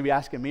should actually be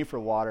asking me for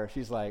water.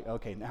 She's like,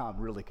 okay, now I'm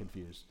really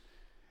confused.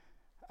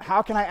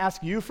 How can I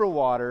ask you for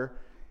water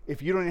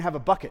if you don't even have a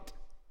bucket?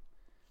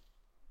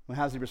 Well,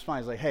 how does he respond?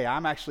 He's like, hey,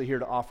 I'm actually here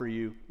to offer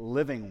you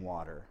living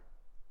water.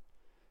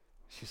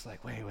 She's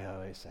like, wait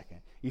a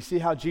second. You see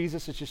how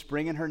Jesus is just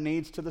bringing her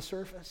needs to the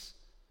surface?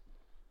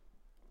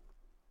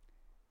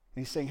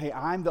 And he's saying, hey,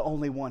 I'm the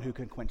only one who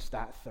can quench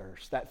that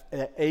thirst, that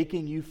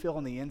aching you feel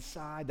on the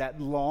inside,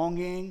 that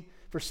longing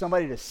for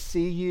somebody to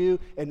see you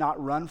and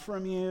not run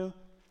from you,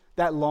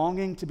 that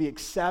longing to be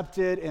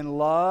accepted and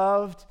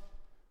loved.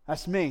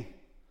 That's me.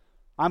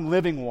 I'm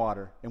living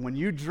water. And when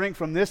you drink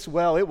from this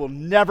well, it will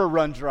never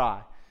run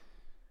dry.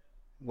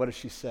 What does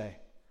she say?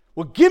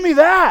 Well, give me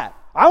that.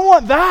 I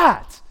want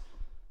that.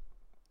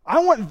 I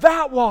want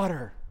that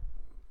water.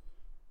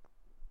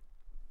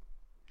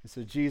 And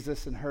so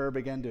Jesus and her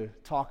began to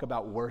talk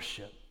about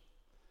worship.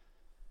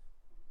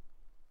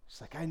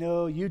 It's like, I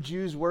know you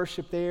Jews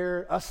worship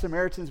there. Us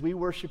Samaritans, we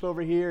worship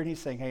over here. And he's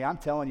saying, hey, I'm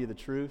telling you the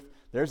truth.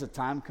 There's a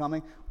time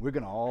coming. We're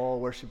going to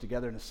all worship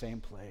together in the same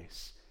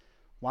place.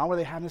 Why were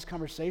they having this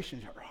conversation?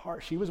 Her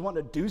heart, she was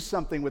wanting to do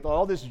something with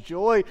all this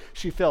joy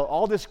she felt,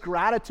 all this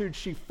gratitude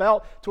she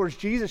felt towards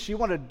Jesus. She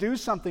wanted to do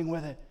something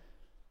with it.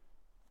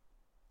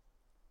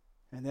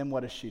 And then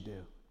what does she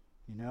do?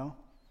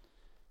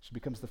 She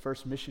becomes the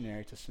first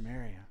missionary to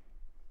Samaria.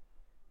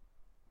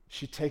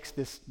 She takes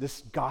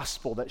this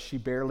gospel that she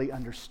barely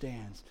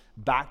understands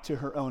back to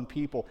her own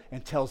people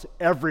and tells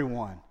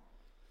everyone,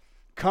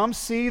 come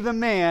see the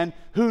man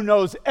who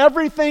knows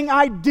everything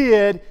I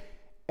did,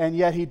 and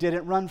yet he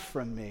didn't run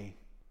from me.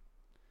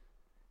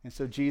 And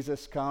so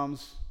Jesus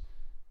comes,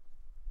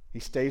 he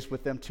stays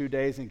with them 2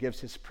 days and gives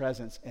his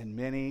presence, and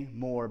many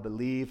more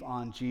believe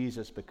on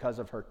Jesus because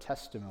of her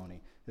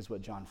testimony, is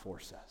what John 4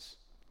 says.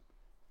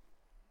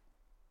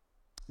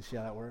 You see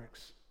how that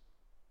works?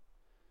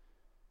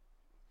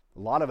 A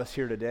lot of us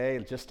here today,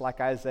 just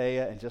like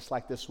Isaiah and just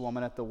like this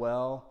woman at the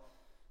well,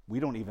 we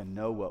don't even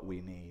know what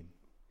we need.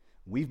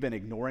 We've been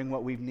ignoring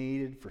what we've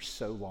needed for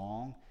so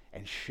long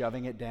and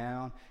shoving it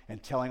down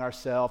and telling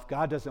ourselves,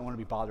 God doesn't want to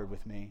be bothered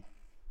with me.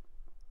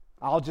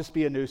 I'll just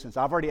be a nuisance.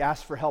 I've already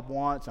asked for help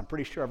once. I'm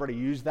pretty sure I've already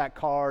used that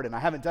card, and I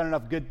haven't done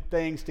enough good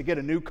things to get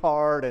a new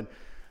card, and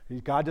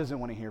God doesn't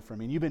want to hear from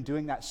me. And you've been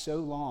doing that so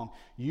long,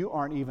 you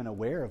aren't even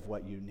aware of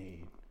what you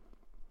need.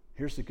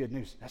 Here's the good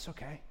news. That's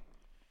okay.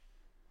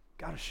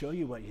 God will show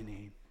you what you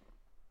need.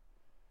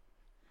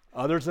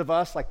 Others of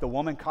us, like the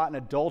woman caught in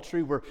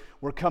adultery,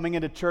 we're coming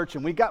into church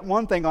and we got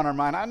one thing on our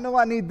mind. I know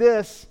I need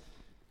this.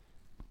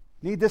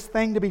 Need this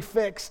thing to be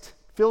fixed.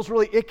 Feels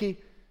really icky.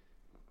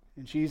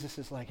 And Jesus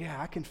is like, yeah,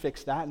 I can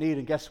fix that need.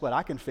 And guess what?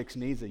 I can fix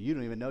needs that you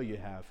don't even know you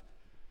have.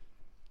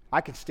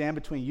 I can stand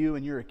between you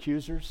and your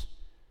accusers,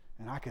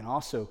 and I can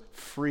also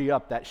free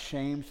up that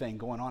shame thing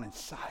going on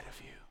inside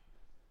of you.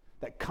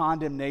 That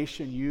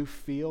condemnation you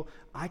feel,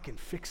 I can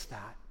fix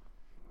that.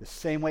 The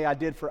same way I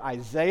did for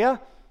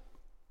Isaiah,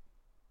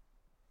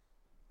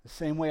 the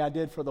same way I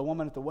did for the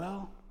woman at the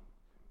well,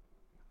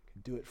 I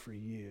can do it for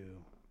you.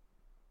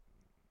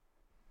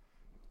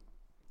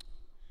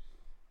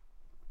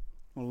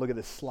 I want to look at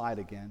this slide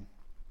again.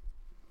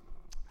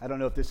 I don't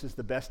know if this is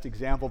the best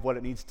example of what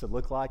it needs to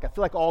look like. I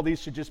feel like all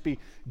these should just be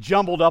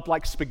jumbled up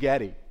like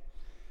spaghetti.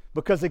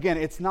 Because again,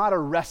 it's not a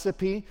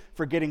recipe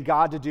for getting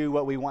God to do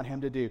what we want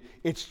him to do.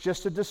 It's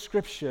just a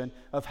description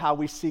of how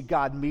we see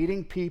God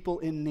meeting people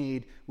in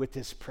need with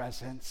his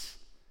presence.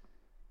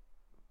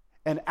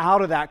 And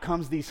out of that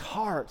comes these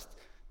hearts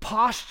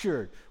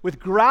postured with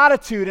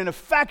gratitude and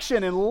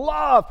affection and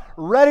love,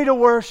 ready to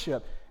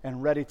worship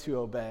and ready to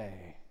obey.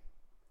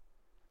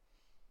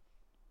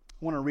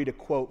 I want to read a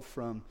quote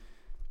from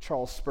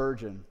Charles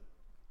Spurgeon.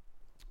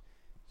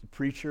 He's a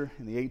preacher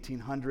in the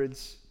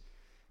 1800s.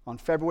 On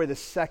February the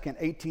 2nd,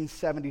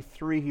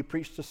 1873, he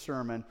preached a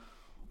sermon,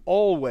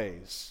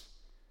 Always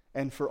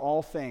and for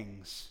All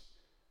Things.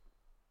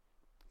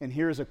 And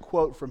here's a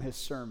quote from his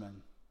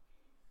sermon.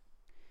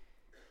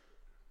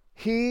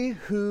 He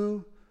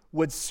who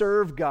would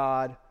serve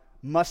God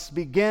must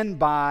begin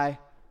by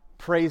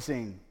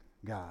praising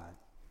God.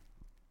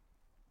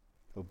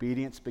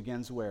 Obedience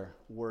begins where?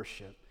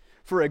 Worship.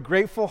 For a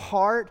grateful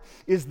heart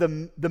is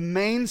the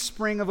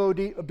mainspring of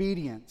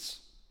obedience.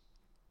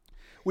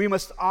 We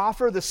must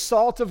offer the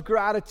salt of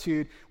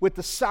gratitude with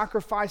the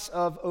sacrifice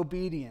of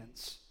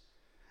obedience.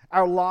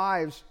 Our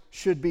lives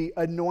should be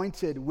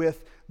anointed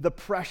with the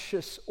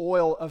precious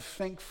oil of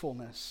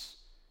thankfulness.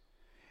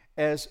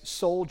 As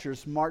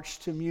soldiers march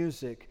to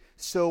music,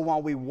 so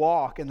while we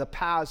walk in the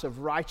paths of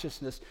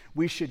righteousness,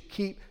 we should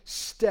keep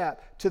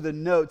step to the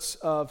notes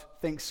of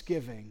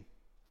thanksgiving.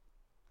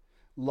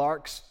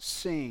 Larks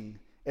sing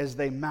as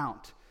they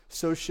mount,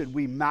 so should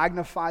we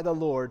magnify the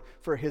Lord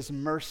for his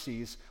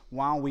mercies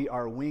while we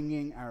are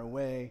winging our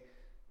way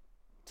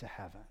to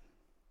heaven.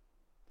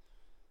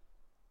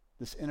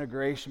 this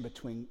integration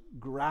between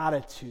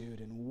gratitude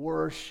and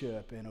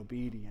worship and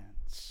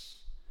obedience.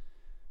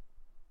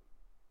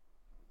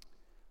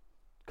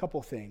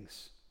 Couple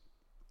things.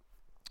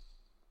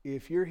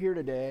 If you're here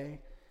today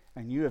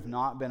and you have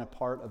not been a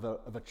part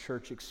of a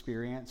church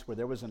experience where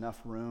there was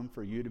enough room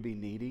for you to be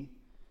needy,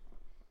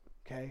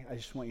 okay, I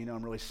just want you to know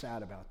I'm really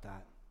sad about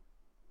that.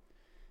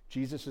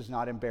 Jesus is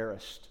not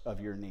embarrassed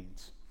of your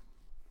needs.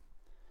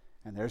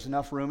 And there's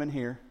enough room in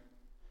here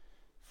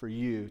for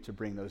you to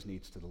bring those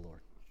needs to the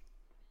Lord.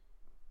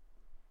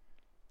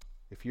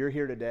 If you're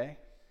here today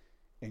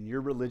and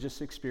your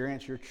religious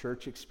experience, your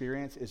church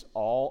experience is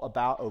all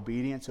about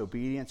obedience,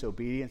 obedience,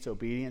 obedience,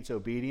 obedience,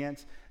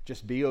 obedience,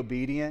 just be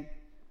obedient.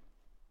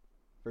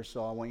 First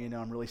of all, I want you to know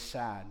I'm really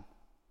sad,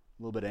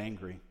 a little bit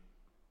angry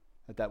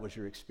that was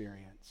your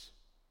experience.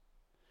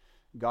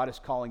 God is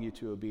calling you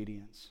to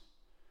obedience.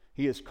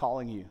 He is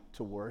calling you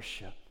to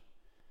worship.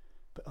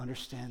 But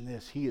understand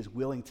this, He is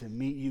willing to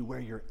meet you where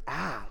you're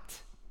at.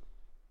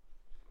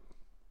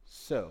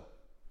 So,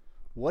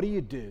 what do you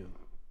do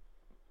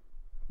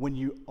when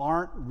you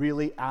aren't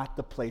really at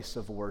the place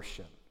of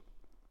worship?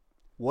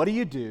 What do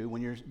you do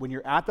when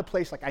you're at the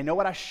place, like, I know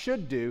what I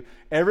should do.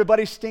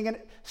 Everybody's standing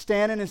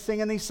and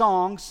singing these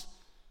songs.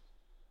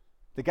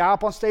 The guy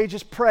up on stage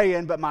is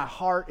praying, but my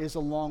heart is a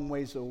long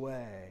ways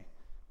away.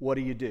 What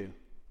do?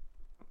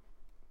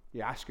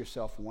 You ask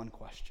yourself one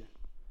question.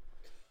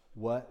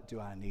 What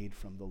do I need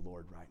from the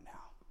Lord right now?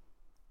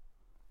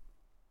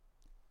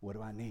 What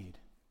do I need?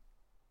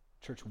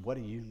 Church, what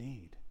do you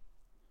need?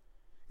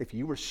 If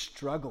you were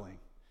struggling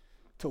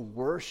to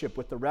worship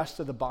with the rest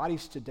of the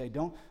bodies today,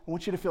 I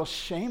want you to feel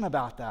shame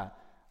about that.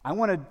 I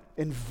want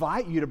to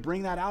invite you to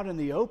bring that out in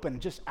the open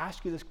and just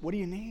ask you this, what do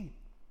you need?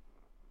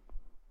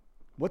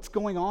 What's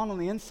going on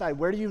the inside?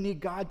 Where do you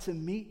need God to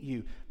meet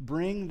you?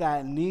 Bring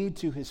that need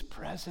to His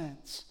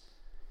presence.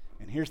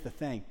 And here's the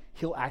thing,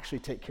 He'll actually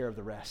take care of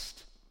the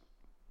rest.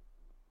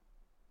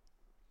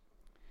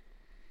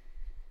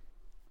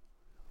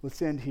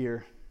 Let's end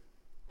here.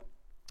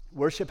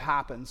 Worship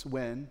happens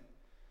when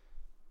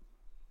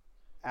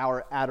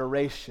our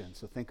adoration,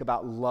 so think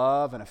about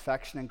love and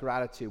affection and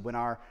gratitude, when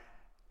our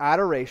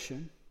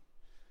adoration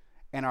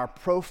and our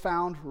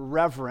profound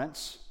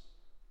reverence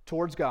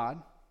towards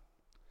God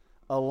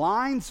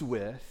aligns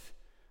with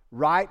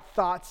right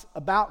thoughts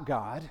about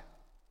God.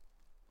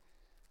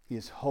 He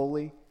is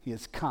holy, He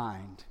is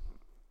kind,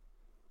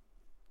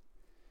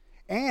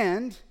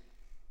 and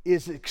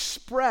is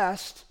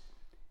expressed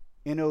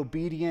in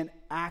obedient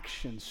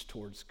actions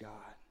towards God.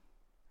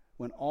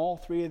 When all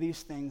three of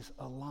these things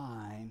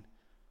align,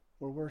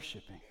 we're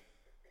worshiping.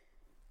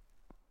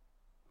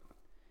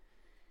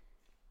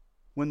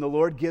 When the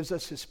Lord gives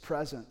us His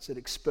presence, it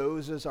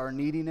exposes our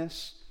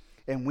neediness,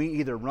 and we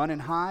either run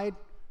and hide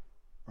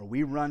or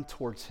we run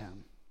towards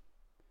Him.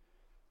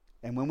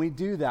 And when we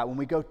do that, when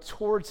we go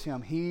towards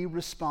Him, He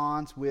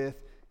responds with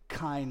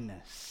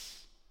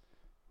kindness,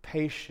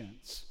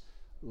 patience,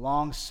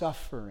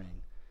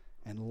 long-suffering,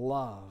 and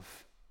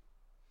love.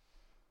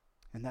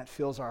 And that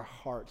fills our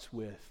hearts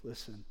with,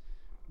 listen,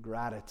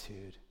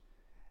 gratitude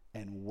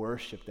and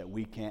worship that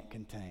we can't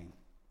contain.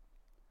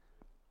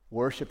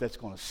 Worship that's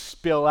going to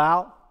spill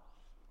out,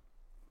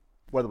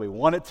 whether we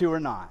want it to or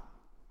not.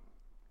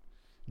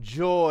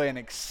 Joy and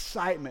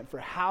excitement for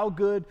how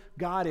good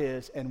God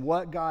is and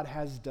what God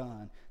has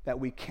done, that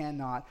we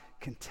cannot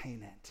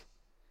contain it.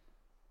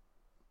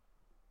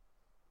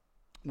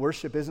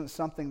 Worship isn't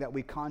something that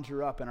we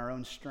conjure up in our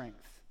own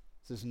strength.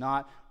 This is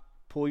not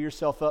pull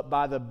yourself up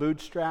by the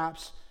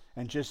bootstraps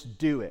and just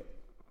do it.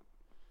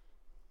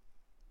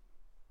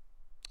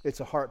 It's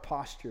a heart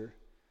posture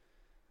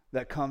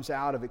that comes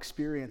out of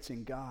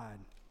experiencing God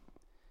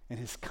and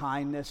His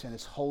kindness and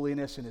His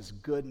holiness and His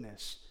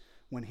goodness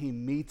when He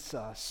meets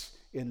us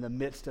in the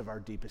midst of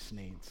our deepest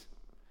needs.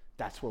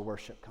 That's where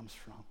worship comes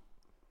from.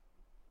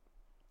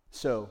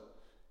 So,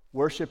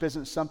 worship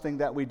isn't something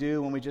that we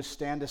do when we just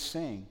stand to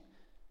sing.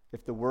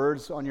 If the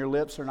words on your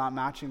lips are not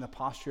matching the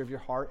posture of your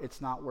heart,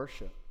 it's not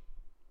worship.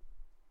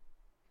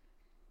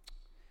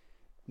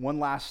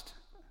 One last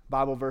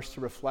Bible verse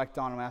to reflect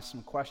on and ask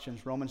some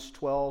questions. Romans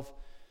 12,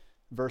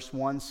 verse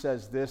 1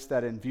 says this,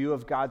 that in view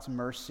of God's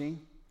mercy,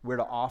 we're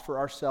to offer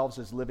ourselves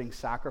as living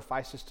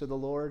sacrifices to the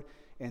Lord,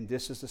 and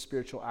this is the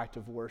spiritual act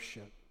of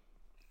worship.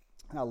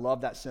 And I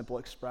love that simple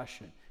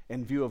expression.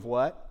 In view of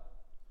what?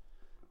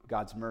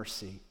 God's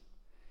mercy.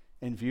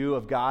 In view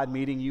of God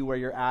meeting you where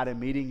you're at and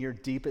meeting your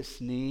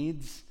deepest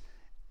needs,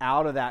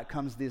 out of that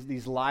comes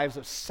these lives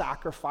of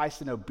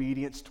sacrifice and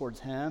obedience towards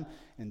Him,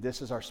 and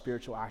this is our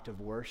spiritual act of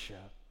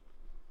worship.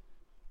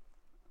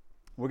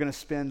 We're going to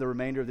spend the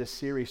remainder of this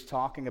series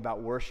talking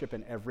about worship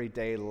in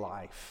everyday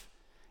life,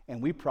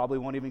 and we probably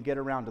won't even get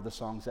around to the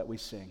songs that we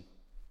sing.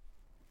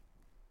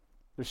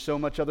 There's so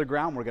much other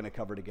ground we're going to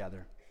cover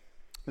together.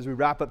 As we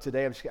wrap up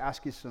today, I'm just going to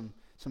ask you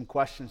some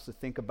questions to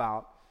think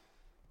about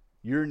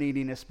your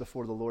neediness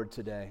before the Lord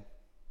today.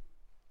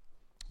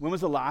 When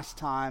was the last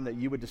time that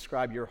you would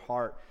describe your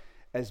heart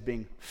as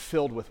being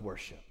filled with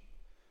worship?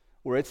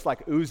 Where it's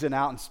like oozing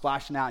out and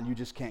splashing out and you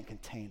just can't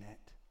contain it?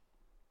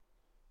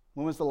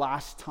 When was the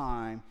last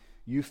time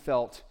you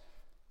felt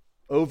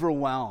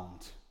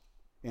overwhelmed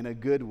in a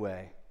good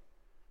way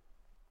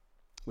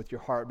with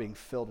your heart being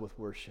filled with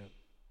worship?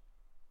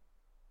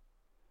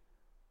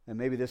 And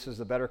maybe this is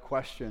a better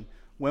question.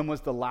 When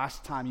was the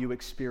last time you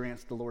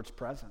experienced the Lord's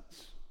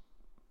presence?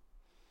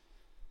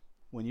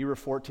 When you were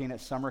 14 at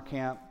summer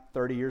camp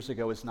 30 years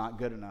ago is not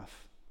good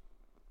enough.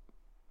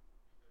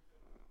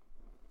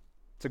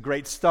 It's a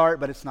great start,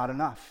 but it's not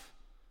enough.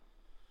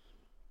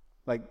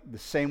 Like the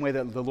same way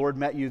that the Lord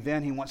met you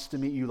then, He wants to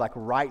meet you like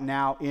right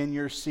now in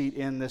your seat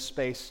in this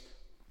space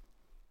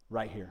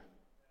right here.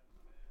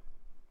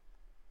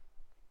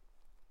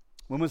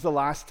 When was the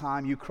last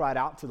time you cried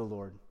out to the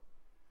Lord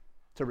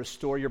to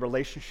restore your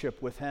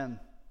relationship with Him?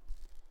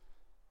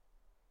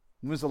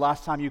 When was the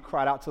last time you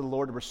cried out to the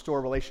Lord to restore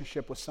a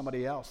relationship with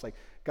somebody else? Like,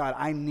 God,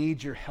 I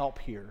need your help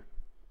here.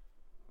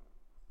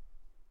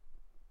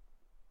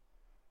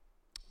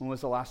 When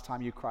was the last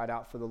time you cried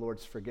out for the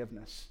Lord's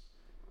forgiveness?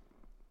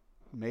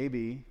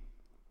 Maybe,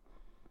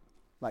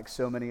 like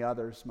so many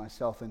others,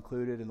 myself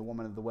included, and the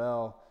woman at the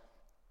well,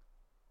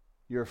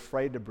 you're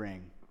afraid to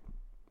bring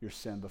your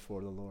sin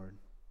before the Lord,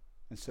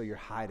 and so you're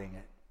hiding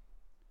it.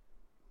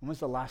 When was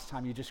the last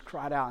time you just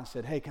cried out and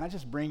said, hey, can I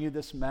just bring you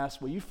this mess?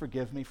 Will you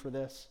forgive me for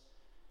this?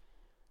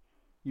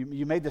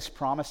 You made this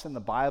promise in the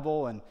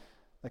Bible, and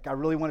like I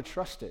really want to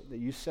trust it, that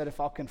you said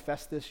if I'll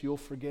confess this, you'll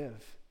forgive.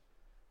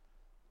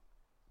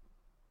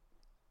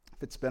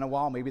 If it's been a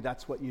while, maybe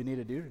that's what you need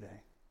to do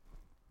today.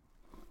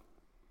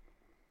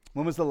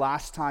 When was the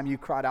last time you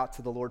cried out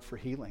to the Lord for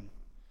healing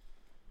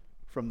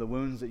from the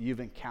wounds that you've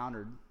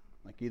encountered,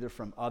 like either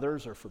from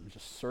others or from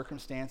just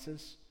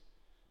circumstances?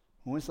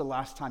 When was the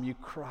last time you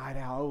cried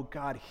out, oh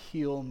God,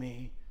 heal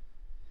me.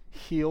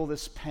 Heal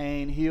this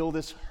pain, heal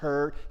this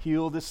hurt,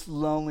 heal this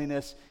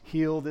loneliness,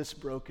 heal this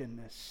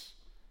brokenness.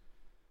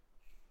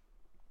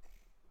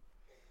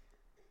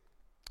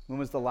 When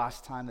was the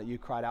last time that you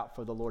cried out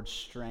for the Lord's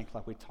strength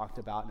like we talked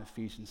about in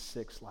Ephesians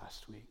 6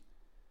 last week?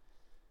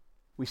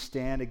 We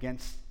stand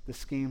against the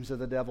schemes of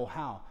the devil.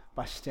 How?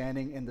 By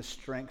standing in the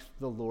strength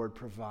the Lord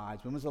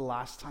provides. When was the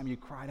last time you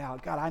cried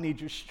out, God, I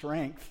need your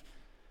strength.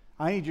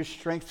 I need your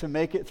strength to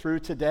make it through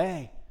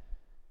today.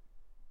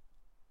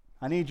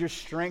 I need your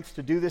strength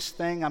to do this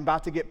thing I'm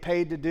about to get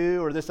paid to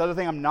do, or this other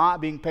thing I'm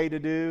not being paid to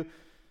do,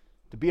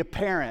 to be a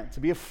parent, to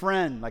be a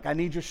friend. Like, I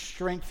need your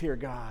strength here,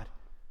 God,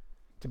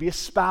 to be a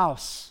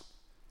spouse.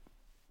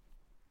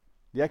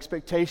 The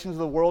expectations of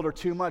the world are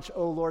too much.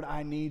 Oh, Lord,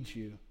 I need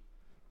you.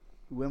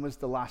 When was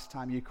the last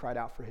time you cried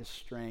out for his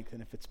strength?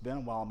 And if it's been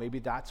a while, maybe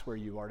that's where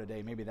you are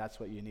today. Maybe that's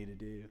what you need to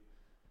do.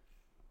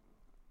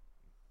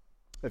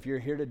 If you're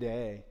here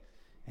today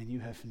and you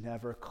have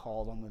never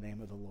called on the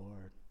name of the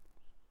Lord,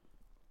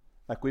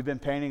 like we've been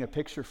painting a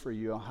picture for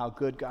you on how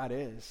good God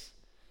is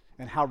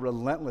and how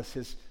relentless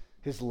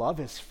his love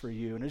is for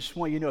you. And I just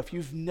want you to know, if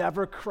you've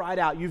never cried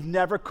out, you've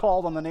never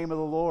called on the name of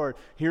the Lord,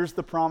 here's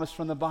the promise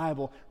from the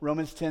Bible.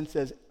 Romans 10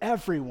 says,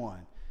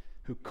 everyone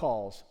who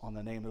calls on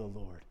the name of the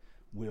Lord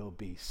will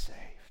be saved.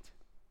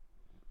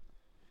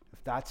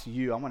 If that's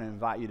you, I'm going to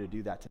invite you to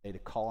do that today, to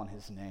call on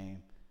his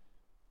name.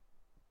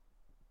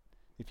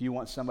 If you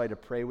want somebody to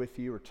pray with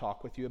you or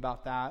talk with you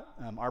about that,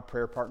 our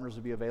prayer partners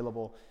will be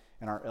available,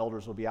 and our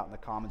elders will be out in the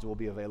commons, will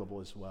be available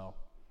as well.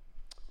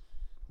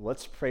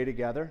 Let's pray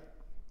together.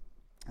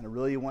 And I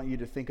really want you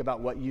to think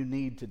about what you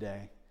need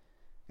today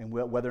and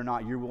whether or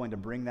not you're willing to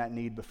bring that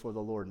need before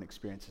the Lord and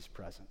experience his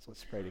presence.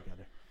 Let's pray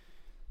together.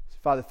 So,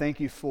 Father, thank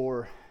you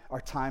for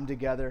our time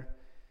together.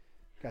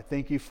 God,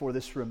 thank you for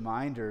this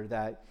reminder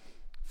that,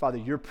 Father,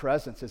 your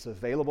presence is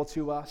available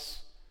to us.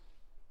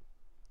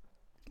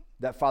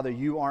 That, Father,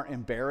 you aren't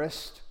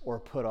embarrassed or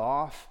put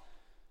off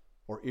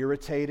or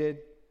irritated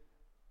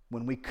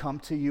when we come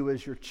to you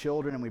as your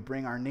children and we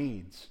bring our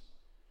needs.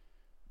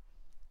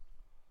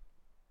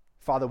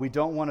 Father, we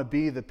don't want to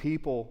be the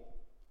people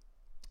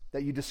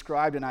that you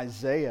described in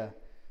Isaiah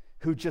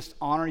who just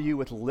honor you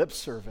with lip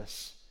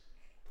service.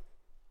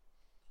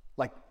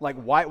 Like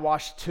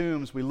whitewashed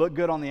tombs. We look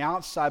good on the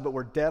outside, but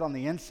we're dead on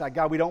the inside.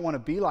 God, we don't want to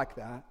be like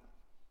that.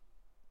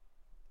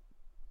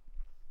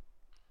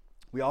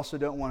 We also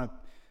don't want to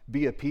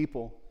be a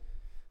people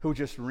who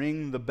just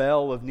ring the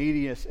bell of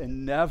neediness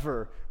and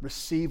never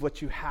receive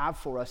what you have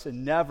for us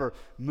and never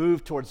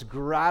move towards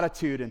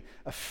gratitude and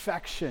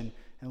affection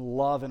and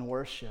love and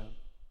worship.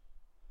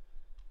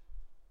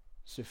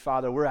 So,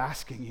 Father, we're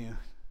asking you,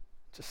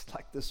 just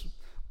like this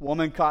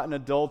woman caught in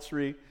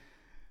adultery,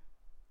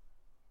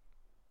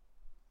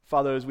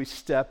 Father, as we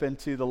step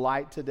into the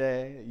light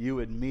today, you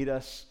would meet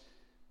us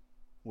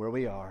where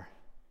we are,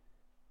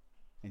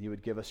 and you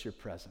would give us your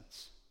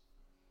presence.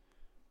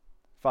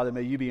 Father,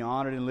 may you be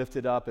honored and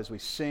lifted up as we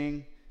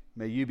sing.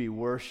 May you be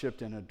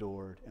worshiped and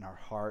adored in our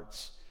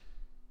hearts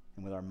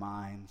and with our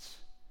minds,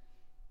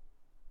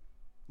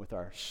 with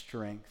our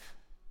strength,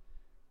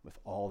 with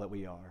all that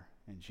we are.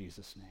 In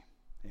Jesus' name,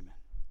 amen.